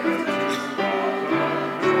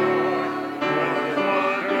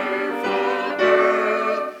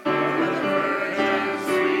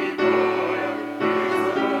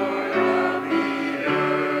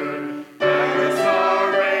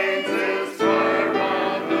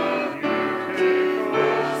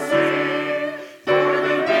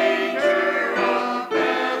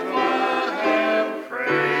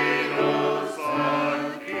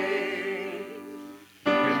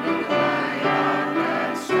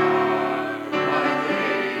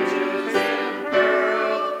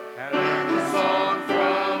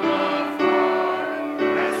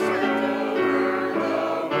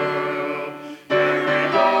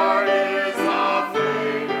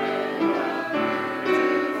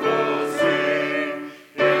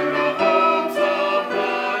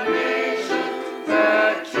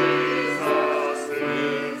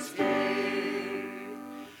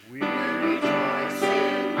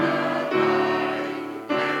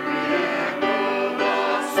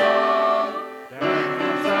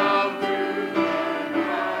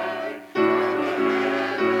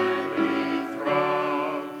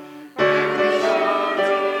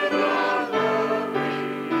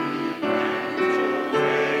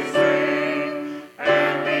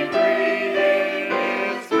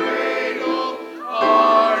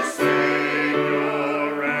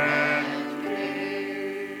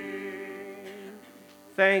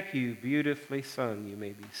 Thank you, beautifully sung. You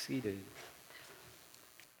may be seated.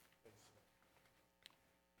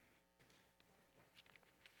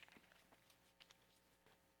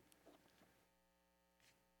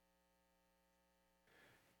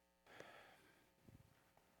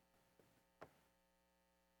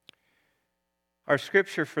 Our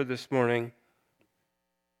scripture for this morning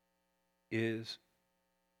is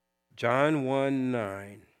John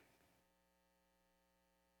 1:9.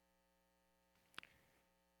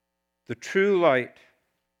 The true light,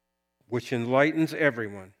 which enlightens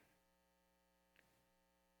everyone,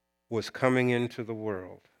 was coming into the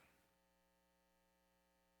world.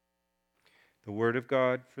 The word of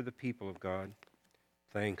God for the people of God.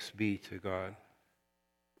 Thanks be to God.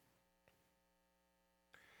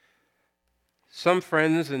 Some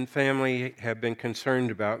friends and family have been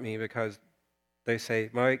concerned about me because they say,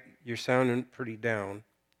 Mike, you're sounding pretty down.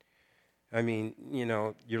 I mean,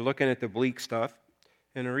 you're looking at the bleak stuff.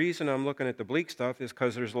 And the reason I'm looking at the bleak stuff is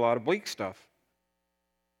because there's a lot of bleak stuff.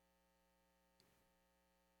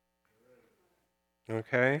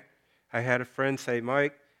 Okay? I had a friend say,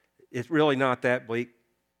 Mike, it's really not that bleak.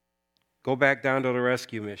 Go back down to the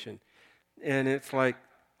rescue mission. And it's like,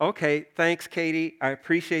 okay, thanks, Katie. I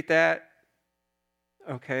appreciate that.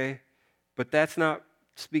 Okay? But that's not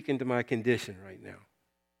speaking to my condition right now.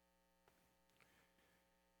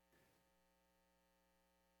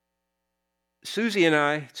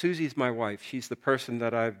 Susie's my wife. She's the person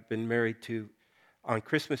that I've been married to. On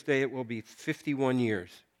Christmas Day, it will be 51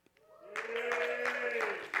 years.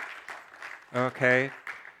 Okay.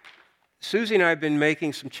 Susie and I have been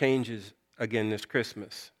making some changes again this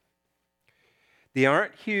Christmas. They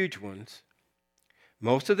aren't huge ones.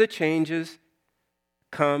 Most of the changes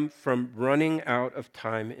come from running out of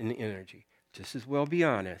time and energy. Just as well be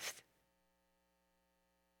honest.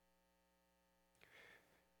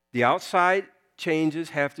 The outside changes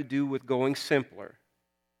have to do with going simpler,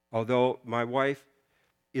 although my wife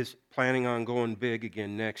is planning on going big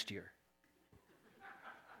again next year.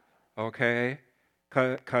 Okay?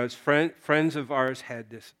 Because friends of ours had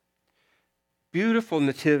this beautiful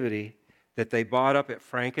nativity that they bought up at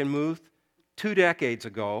Frankenmuth 2 decades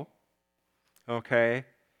ago. Okay?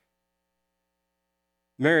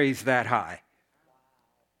 Mary's that high.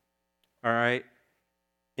 All right?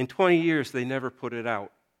 In 20 years, they never put it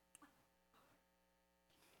out.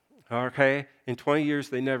 Okay? In 20 years,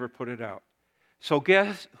 they never put it out. So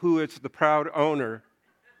guess who is the proud owner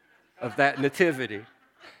of that nativity?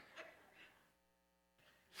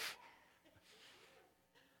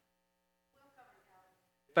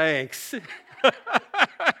 Thanks.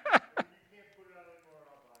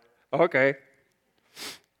 Okay.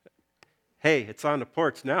 Hey, it's on the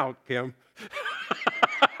porch now, Kim.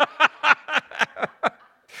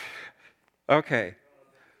 Okay.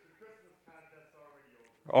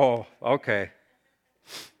 Oh, okay.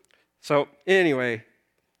 So, anyway,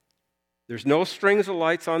 there's no strings of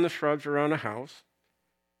lights on the shrubs around the house.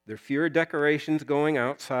 There are fewer decorations going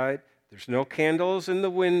outside. There's no candles in the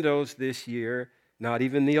windows this year, not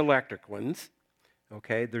even the electric ones.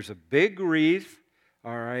 Okay, there's a big wreath,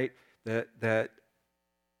 all right, that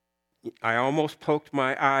I almost poked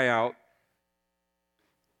my eye out,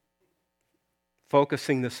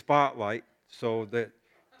 focusing the spotlight so that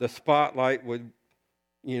the spotlight would,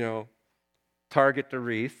 target the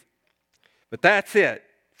wreath. But that's it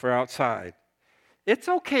for outside. It's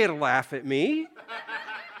okay to laugh at me.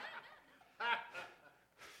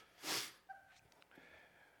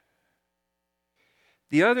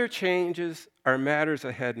 The other changes are matters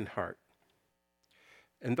of head and heart.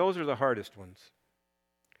 And those are the hardest ones.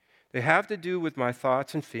 They have to do with my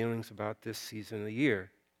thoughts and feelings about this season of the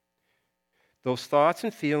year. Those thoughts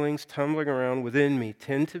and feelings tumbling around within me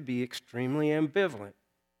tend to be extremely ambivalent.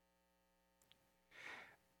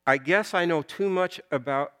 I guess I know too much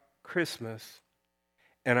about Christmas,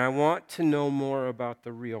 and I want to know more about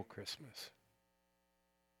the real Christmas.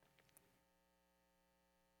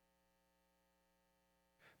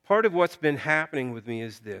 Part of what's been happening with me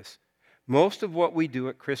is this. Most of what we do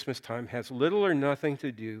at Christmas time has little or nothing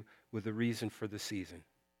to do with the reason for the season.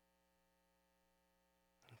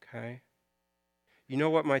 Okay? You know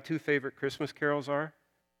what my 2 favorite Christmas carols are?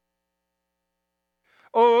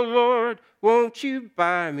 Oh Lord, won't you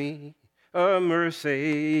buy me a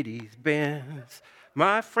Mercedes-Benz?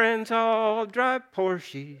 My friends all drive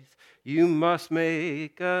Porsches, you must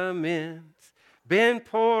make amends. Been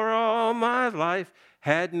poor all my life,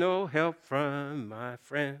 had no help from my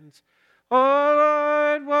friends. Oh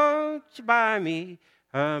Lord, won't you buy me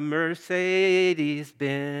a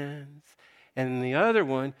Mercedes-Benz? And the other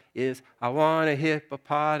one is, I want a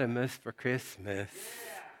hippopotamus for Christmas.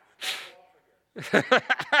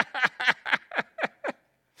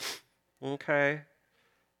 Okay.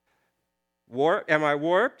 Am I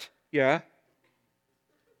warped? Yeah.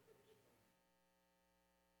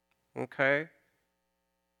 Okay.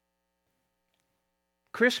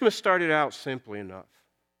 Christmas started out simply enough.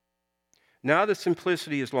 Now the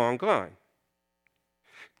simplicity is long gone.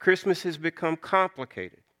 Christmas has become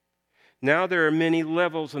complicated. Now there are many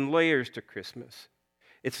levels and layers to Christmas.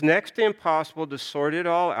 It's next to impossible to sort it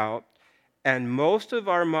all out, and most of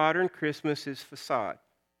our modern Christmas is facade.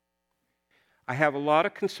 I have a lot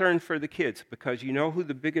of concern for the kids because you know who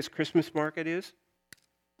the biggest Christmas market is?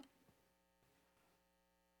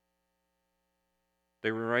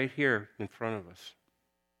 They were right here in front of us.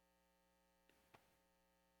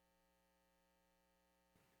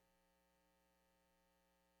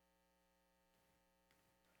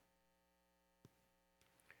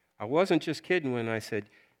 I wasn't just kidding when I said,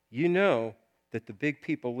 you know that the big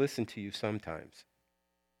people listen to you sometimes,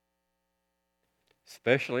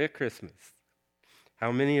 especially at Christmas.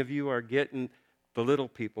 How many of you are getting the little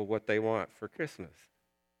people what they want for Christmas?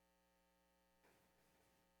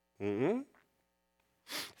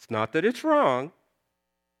 It's not that it's wrong.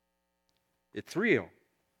 It's real.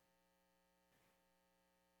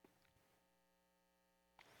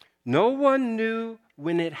 No one knew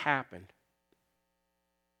when it happened.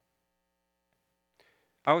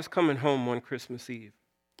 I was coming home one Christmas Eve,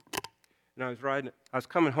 and I was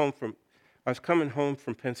coming home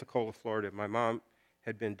from Pensacola, Florida. My mom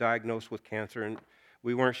had been diagnosed with cancer, and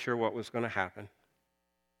we weren't sure what was going to happen.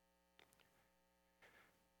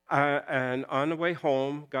 And on the way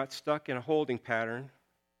home, got stuck in a holding pattern,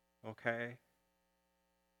 okay,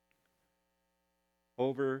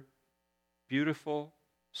 over beautiful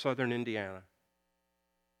southern Indiana.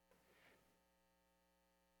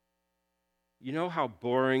 You know how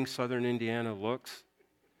boring southern Indiana looks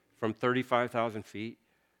from 35,000 feet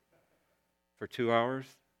for 2 hours?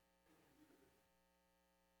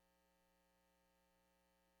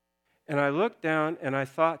 And I looked down and I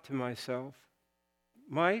thought to myself,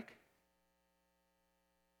 Mike,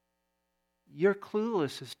 you're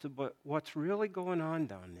clueless as to what's really going on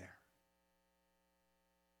down there.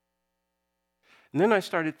 And then I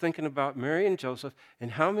started thinking about Mary and Joseph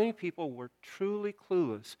and how many people were truly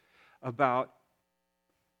clueless about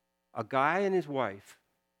a guy and his wife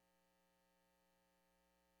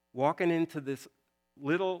walking into this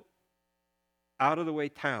little out-of-the-way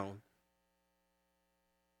town,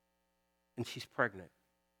 and she's pregnant.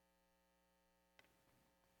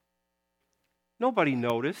 Nobody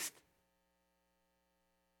noticed.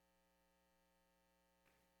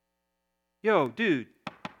 Yo, dude,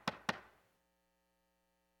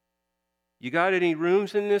 you got any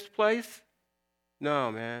rooms in this place?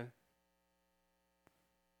 No, man.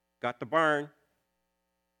 Got the barn.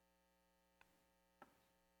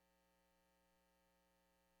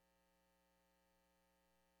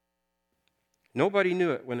 Nobody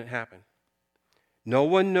knew it when it happened. No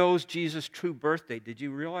one knows Jesus' true birthday. Did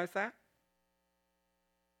you realize that?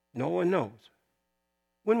 No one knows.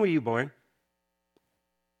 When were you born?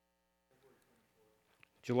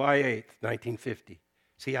 July 8th, 1950.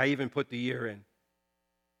 See, I even put the year in.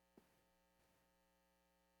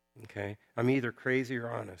 Okay? I'm either crazy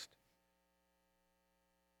or honest.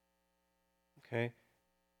 Okay?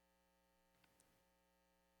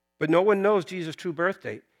 But no one knows Jesus' true birth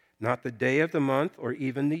date. Not the day of the month or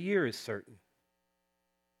even the year is certain.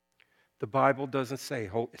 The Bible doesn't say.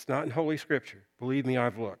 It's not in Holy Scripture. Believe me,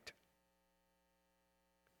 I've looked.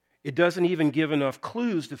 It doesn't even give enough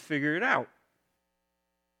clues to figure it out.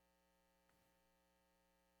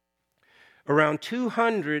 Around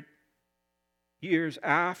 200 years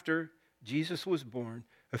after Jesus was born,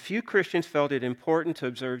 a few Christians felt it important to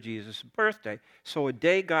observe Jesus' birthday, so a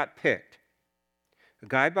day got picked. A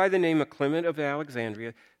guy by the name of Clement of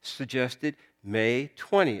Alexandria suggested May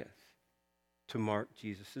 20th to mark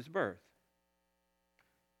Jesus' birth.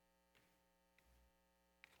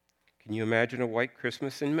 Can you imagine a white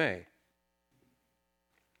Christmas in May?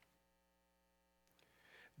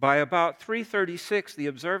 By about 336, the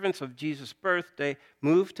observance of Jesus' birthday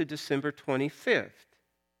moved to December 25th.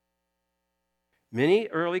 Many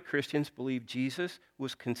early Christians believed Jesus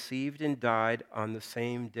was conceived and died on the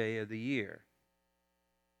same day of the year.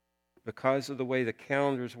 Because of the way the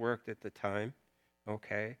calendars worked at the time,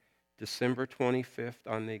 okay, December 25th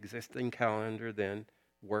on the existing calendar then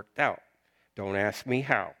worked out. Don't ask me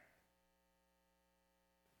how.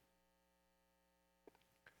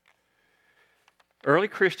 Early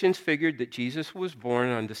Christians figured that Jesus was born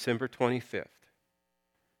on December 25th.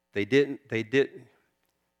 They didn't.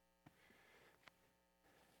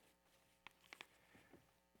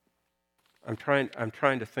 I'm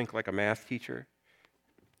trying to think like a math teacher.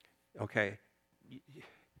 Okay.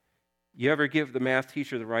 You ever give the math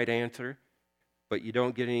teacher the right answer, but you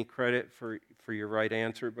don't get any credit for your right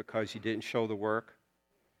answer because you didn't show the work?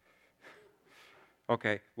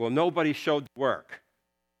 Okay. Well, nobody showed the work.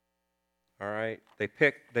 All right, they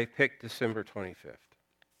picked December 25th.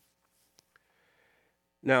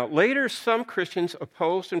 Now, later, some Christians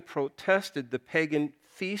opposed and protested the pagan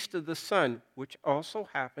Feast of the Sun, which also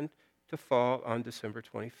happened to fall on December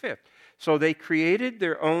 25th. So they created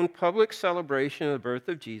their own public celebration of the birth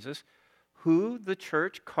of Jesus, who the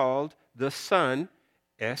church called the Sun,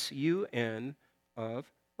 S-U-N,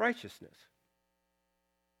 of righteousness.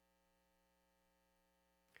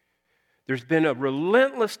 There's been a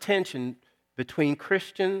relentless tension between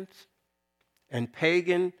Christians and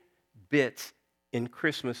pagan bits in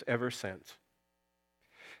Christmas ever since.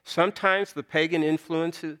 Sometimes the pagan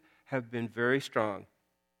influences have been very strong.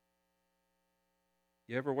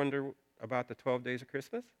 You ever wonder about the 12 days of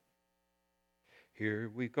Christmas?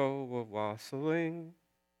 Here we go a-wassailing.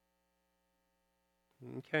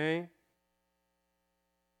 Okay.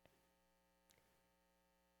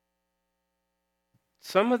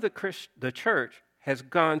 Some of the church has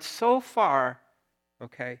gone so far,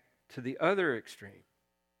 okay, to the other extreme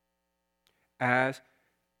as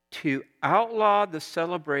to outlaw the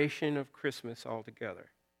celebration of Christmas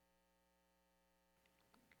altogether.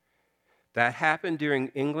 That happened during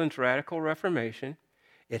England's Radical Reformation.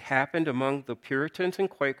 It happened among the Puritans and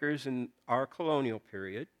Quakers in our colonial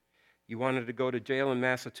period. You wanted to go to jail in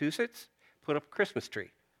Massachusetts? Put up a Christmas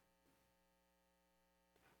tree.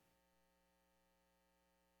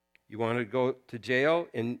 You wanted to go to jail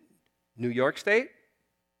in New York State?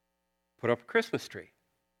 Put up a Christmas tree.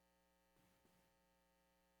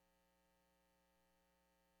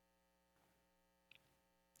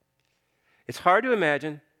 It's hard to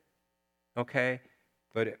imagine Okay?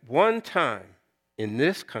 But at one time in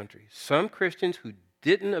this country, some Christians who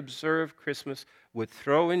didn't observe Christmas would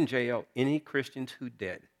throw in jail any Christians who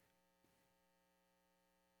did.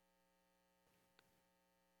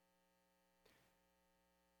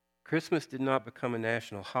 Christmas did not become a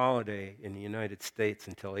national holiday in the United States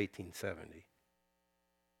until 1870.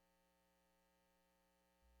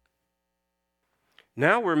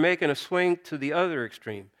 Now we're making a swing to the other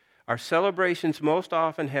extreme. Our celebrations most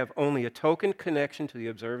often have only a token connection to the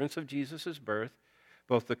observance of Jesus' birth.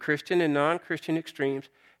 Both the Christian and non-Christian extremes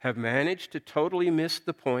have managed to totally miss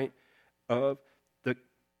the point of the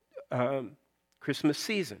Christmas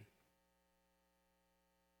season.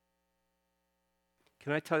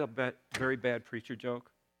 Can I tell you a very bad preacher joke?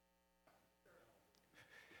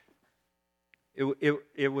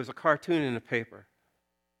 It was a cartoon in the paper,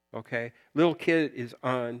 okay? Little kid is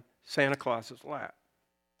on Santa Claus's lap.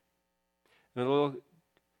 And the little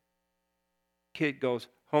kid goes,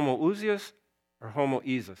 homoousios or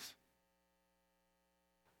homoesus?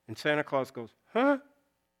 And Santa Claus goes, huh?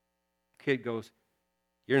 Kid goes,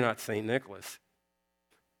 you're not St. Nicholas,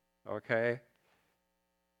 okay?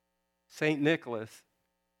 St. Nicholas,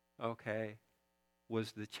 okay,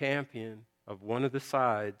 was the champion of one of the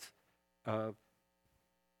sides of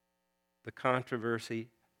the controversy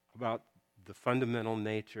about the fundamental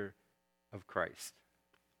nature of Christ.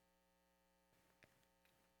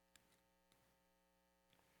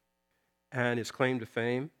 And his claim to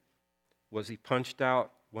fame was he punched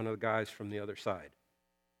out one of the guys from the other side.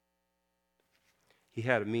 He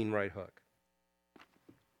had a mean right hook.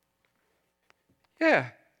 Yeah.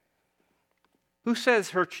 Who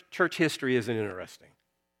says her church history isn't interesting?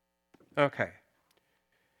 Okay.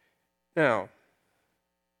 Now,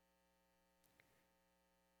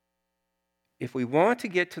 if we want to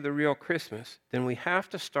get to the real Christmas, then we have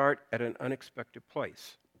to start at an unexpected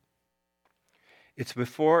place. It's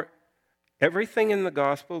before everything in the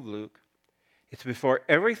Gospel of Luke. It's before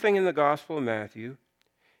everything in the Gospel of Matthew.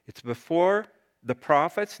 It's before the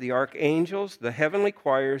prophets, the archangels, the heavenly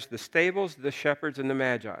choirs, the stables, the shepherds, and the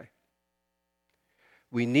magi.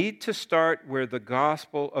 We need to start where the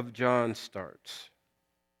Gospel of John starts.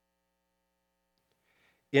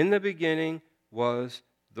 In the beginning was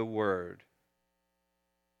the Word,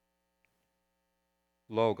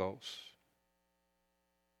 Logos,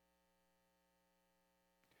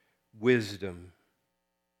 wisdom,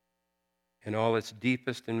 in all its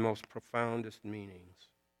deepest and most profoundest meanings.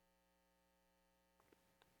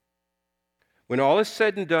 When all is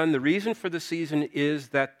said and done, the reason for the season is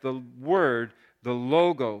that the Word, the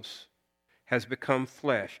Logos, has become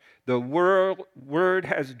flesh. The Word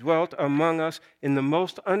has dwelt among us in the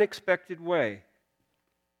most unexpected way.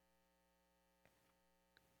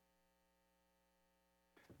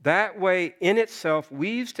 That way, in itself,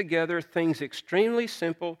 weaves together things extremely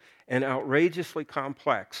simple and outrageously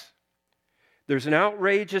complex. There's an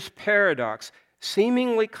outrageous paradox,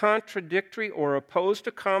 seemingly contradictory or opposed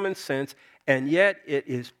to common sense, and yet it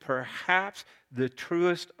is perhaps the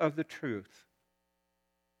truest of the truth.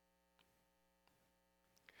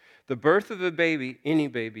 The birth of a baby, any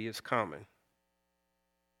baby, is common.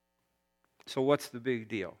 So what's the big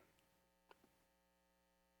deal?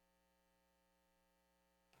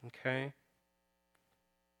 Okay?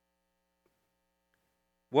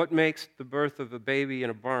 What makes the birth of a baby in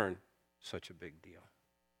a barn such a big deal?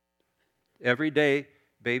 Every day,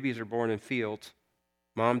 babies are born in fields.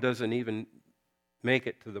 Mom doesn't even make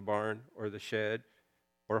it to the barn or the shed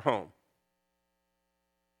or home.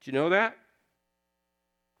 Did you know that?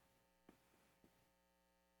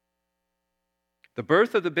 The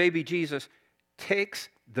birth of the baby Jesus takes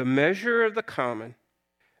the measure of the common,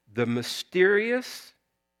 the mysterious,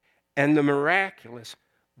 and the miraculous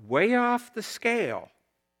way off the scale.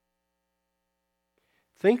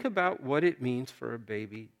 Think about what it means for a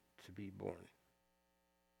baby to be born.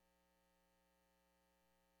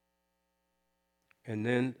 And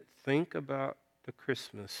then think about the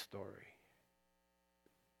Christmas story.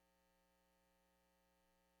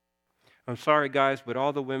 I'm sorry, guys, but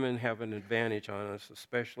all the women have an advantage on us,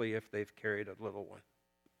 especially if they've carried a little one.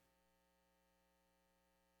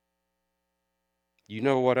 You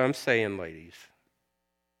know what I'm saying, ladies.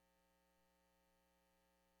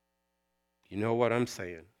 You know what I'm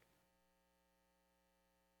saying.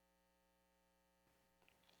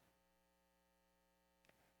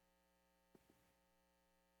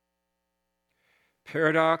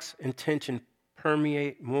 Paradox and tension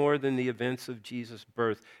permeate more than the events of Jesus'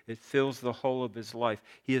 birth. It fills the whole of his life.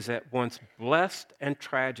 He is at once blessed and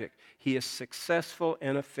tragic. He is successful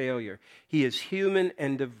and a failure. He is human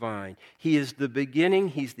and divine. He is the beginning.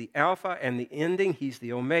 He's the Alpha and the ending. He's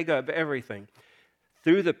the Omega of everything.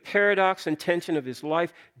 Through the paradox and tension of his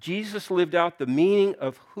life, Jesus lived out the meaning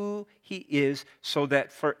of who he is so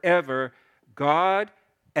that forever God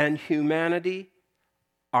and humanity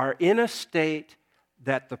are in a state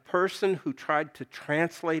that the person who tried to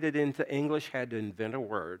translate it into English had to invent a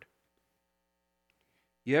word.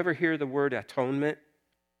 You ever hear the word atonement?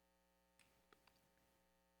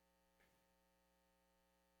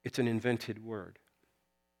 It's an invented word.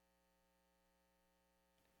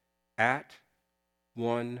 At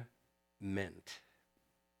one meant.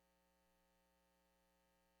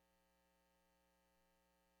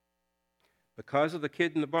 Because of the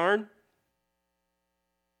kid in the barn,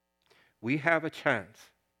 we have a chance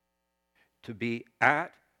to be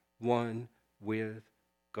at one with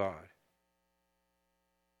God.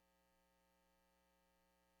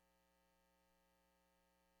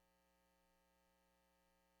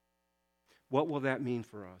 What will that mean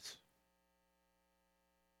for us?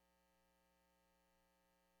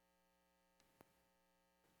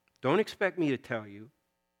 Don't expect me to tell you.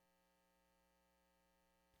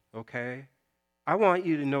 Okay? I want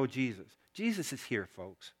you to know Jesus. Jesus is here,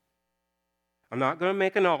 folks. I'm not going to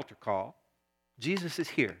make an altar call. Jesus is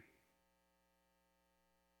here.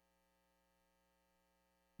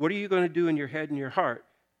 What are you going to do in your head and your heart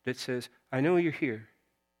that says, I know you're here?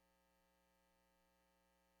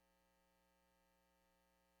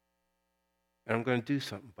 And I'm going to do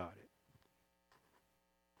something about it.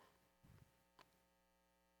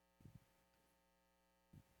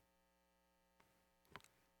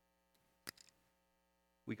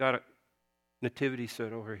 We got a nativity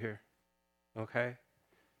set over here. Okay?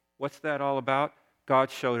 What's that all about? God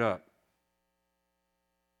showed up.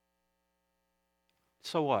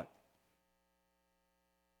 So what?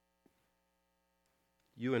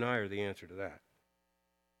 You and I are the answer to that.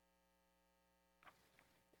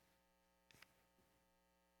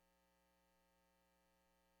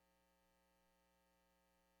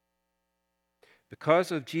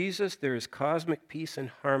 Because of Jesus, there is cosmic peace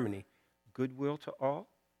and harmony, goodwill to all.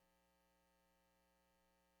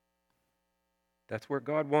 That's where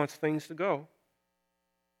God wants things to go.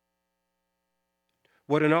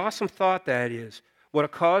 What an awesome thought that is. What a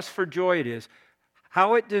cause for joy it is.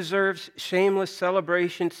 How it deserves shameless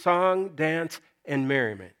celebration, song, dance, and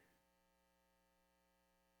merriment.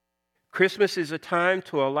 Christmas is a time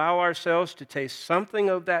to allow ourselves to taste something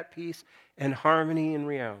of that peace and harmony in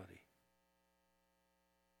reality.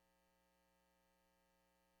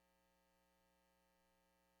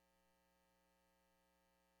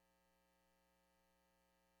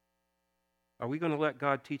 Are we going to let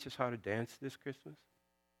God teach us how to dance this Christmas?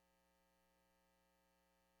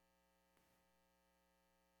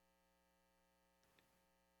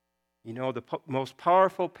 You know, the most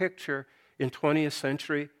powerful picture in 20th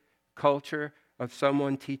century culture of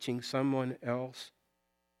someone teaching someone else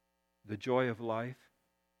the joy of life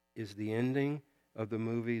is the ending of the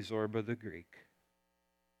movie Zorba the Greek.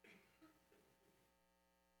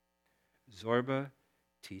 Zorba,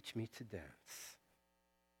 teach me to dance.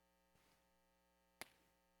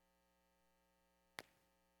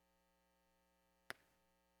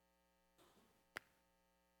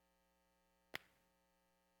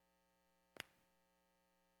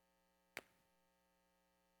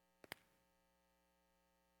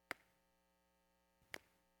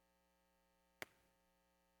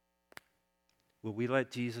 Will we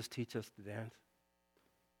let Jesus teach us to dance?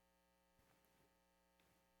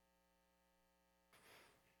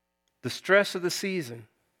 The stress of the season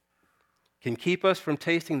can keep us from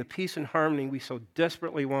tasting the peace and harmony we so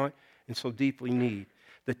desperately want and so deeply need.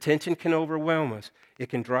 The tension can overwhelm us. It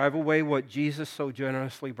can drive away what Jesus so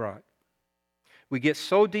generously brought. We get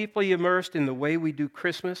so deeply immersed in the way we do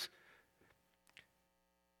Christmas,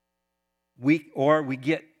 we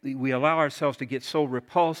allow ourselves to get so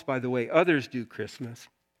repulsed by the way others do Christmas.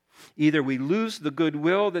 Either we lose the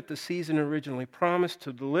goodwill that the season originally promised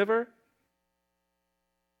to deliver,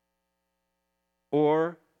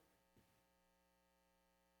 or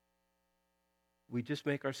we just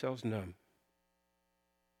make ourselves numb.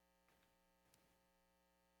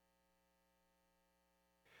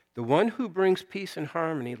 The one who brings peace and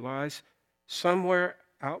harmony lies somewhere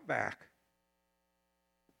out back.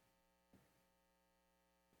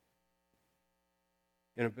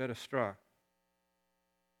 In a bed of straw.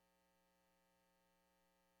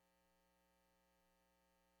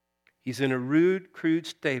 He's in a rude, crude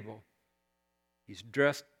stable. He's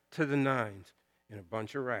dressed to the nines. in a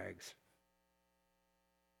bunch of rags.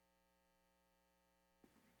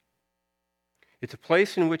 It's a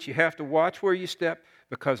place in which you have to watch where you step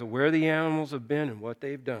because of where the animals have been and what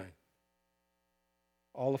they've done.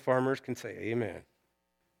 All the farmers can say amen.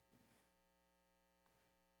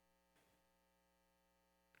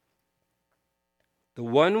 The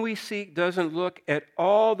one we seek doesn't look at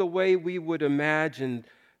all the way we would imagine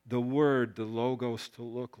the word, the logos, to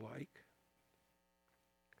look like.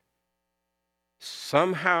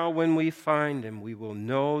 Somehow when we find him, we will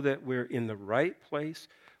know that we're in the right place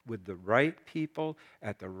with the right people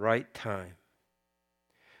at the right time.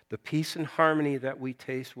 The peace and harmony that we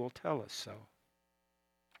taste will tell us so.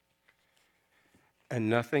 And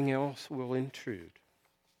nothing else will intrude.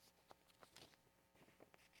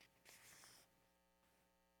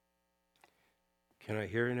 Can I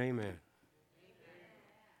hear an amen? Amen.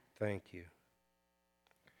 Thank you.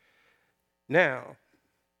 Now,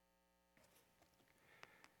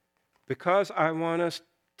 because I want us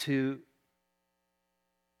to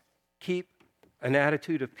keep an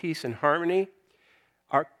attitude of peace and harmony,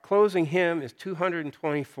 our closing hymn is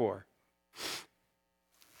 224.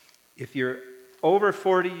 If you're over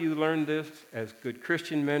 40, you learned this as good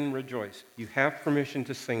Christian men rejoice. You have permission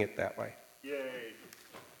to sing it that way. Yay.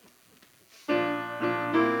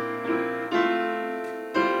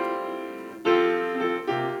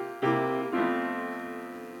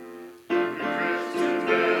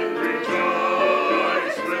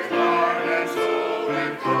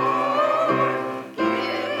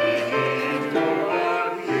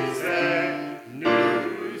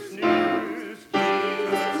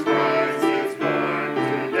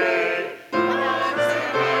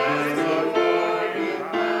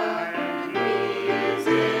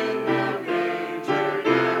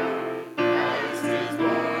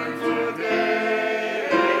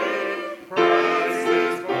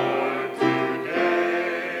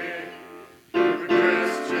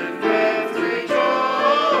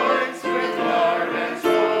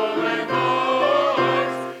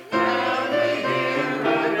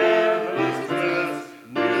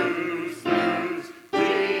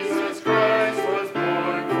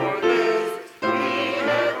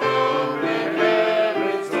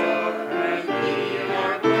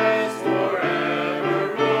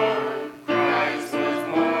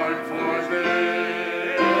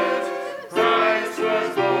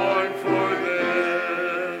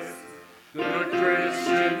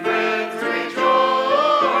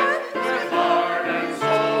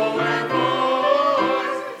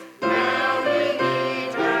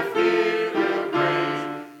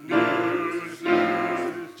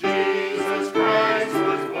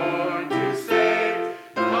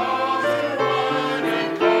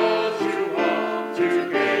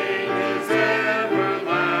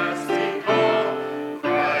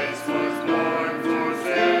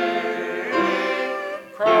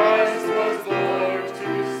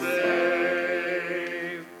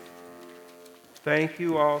 Thank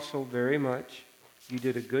you all so very much. You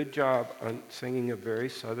did a good job on singing a very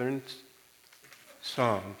southern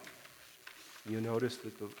song. You notice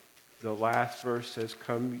that the last verse says,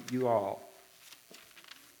 "Come you all."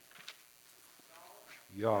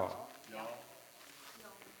 Y'all.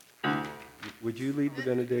 Would you lead the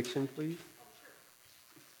benediction, please?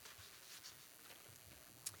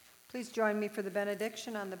 Please join me for the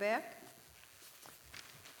benediction on the back.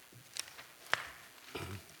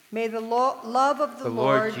 May the love of the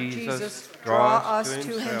Lord Jesus draw us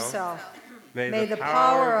to himself. May the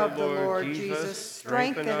power of the Lord Jesus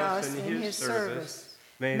strengthen us in his service.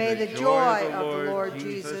 May the joy of the Lord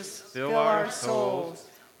Jesus fill our souls.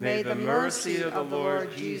 May the mercy of the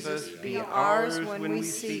Lord Jesus be ours when we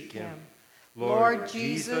seek him. Lord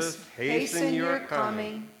Jesus, hasten your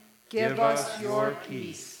coming. Give us your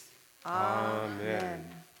peace.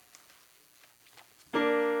 Amen.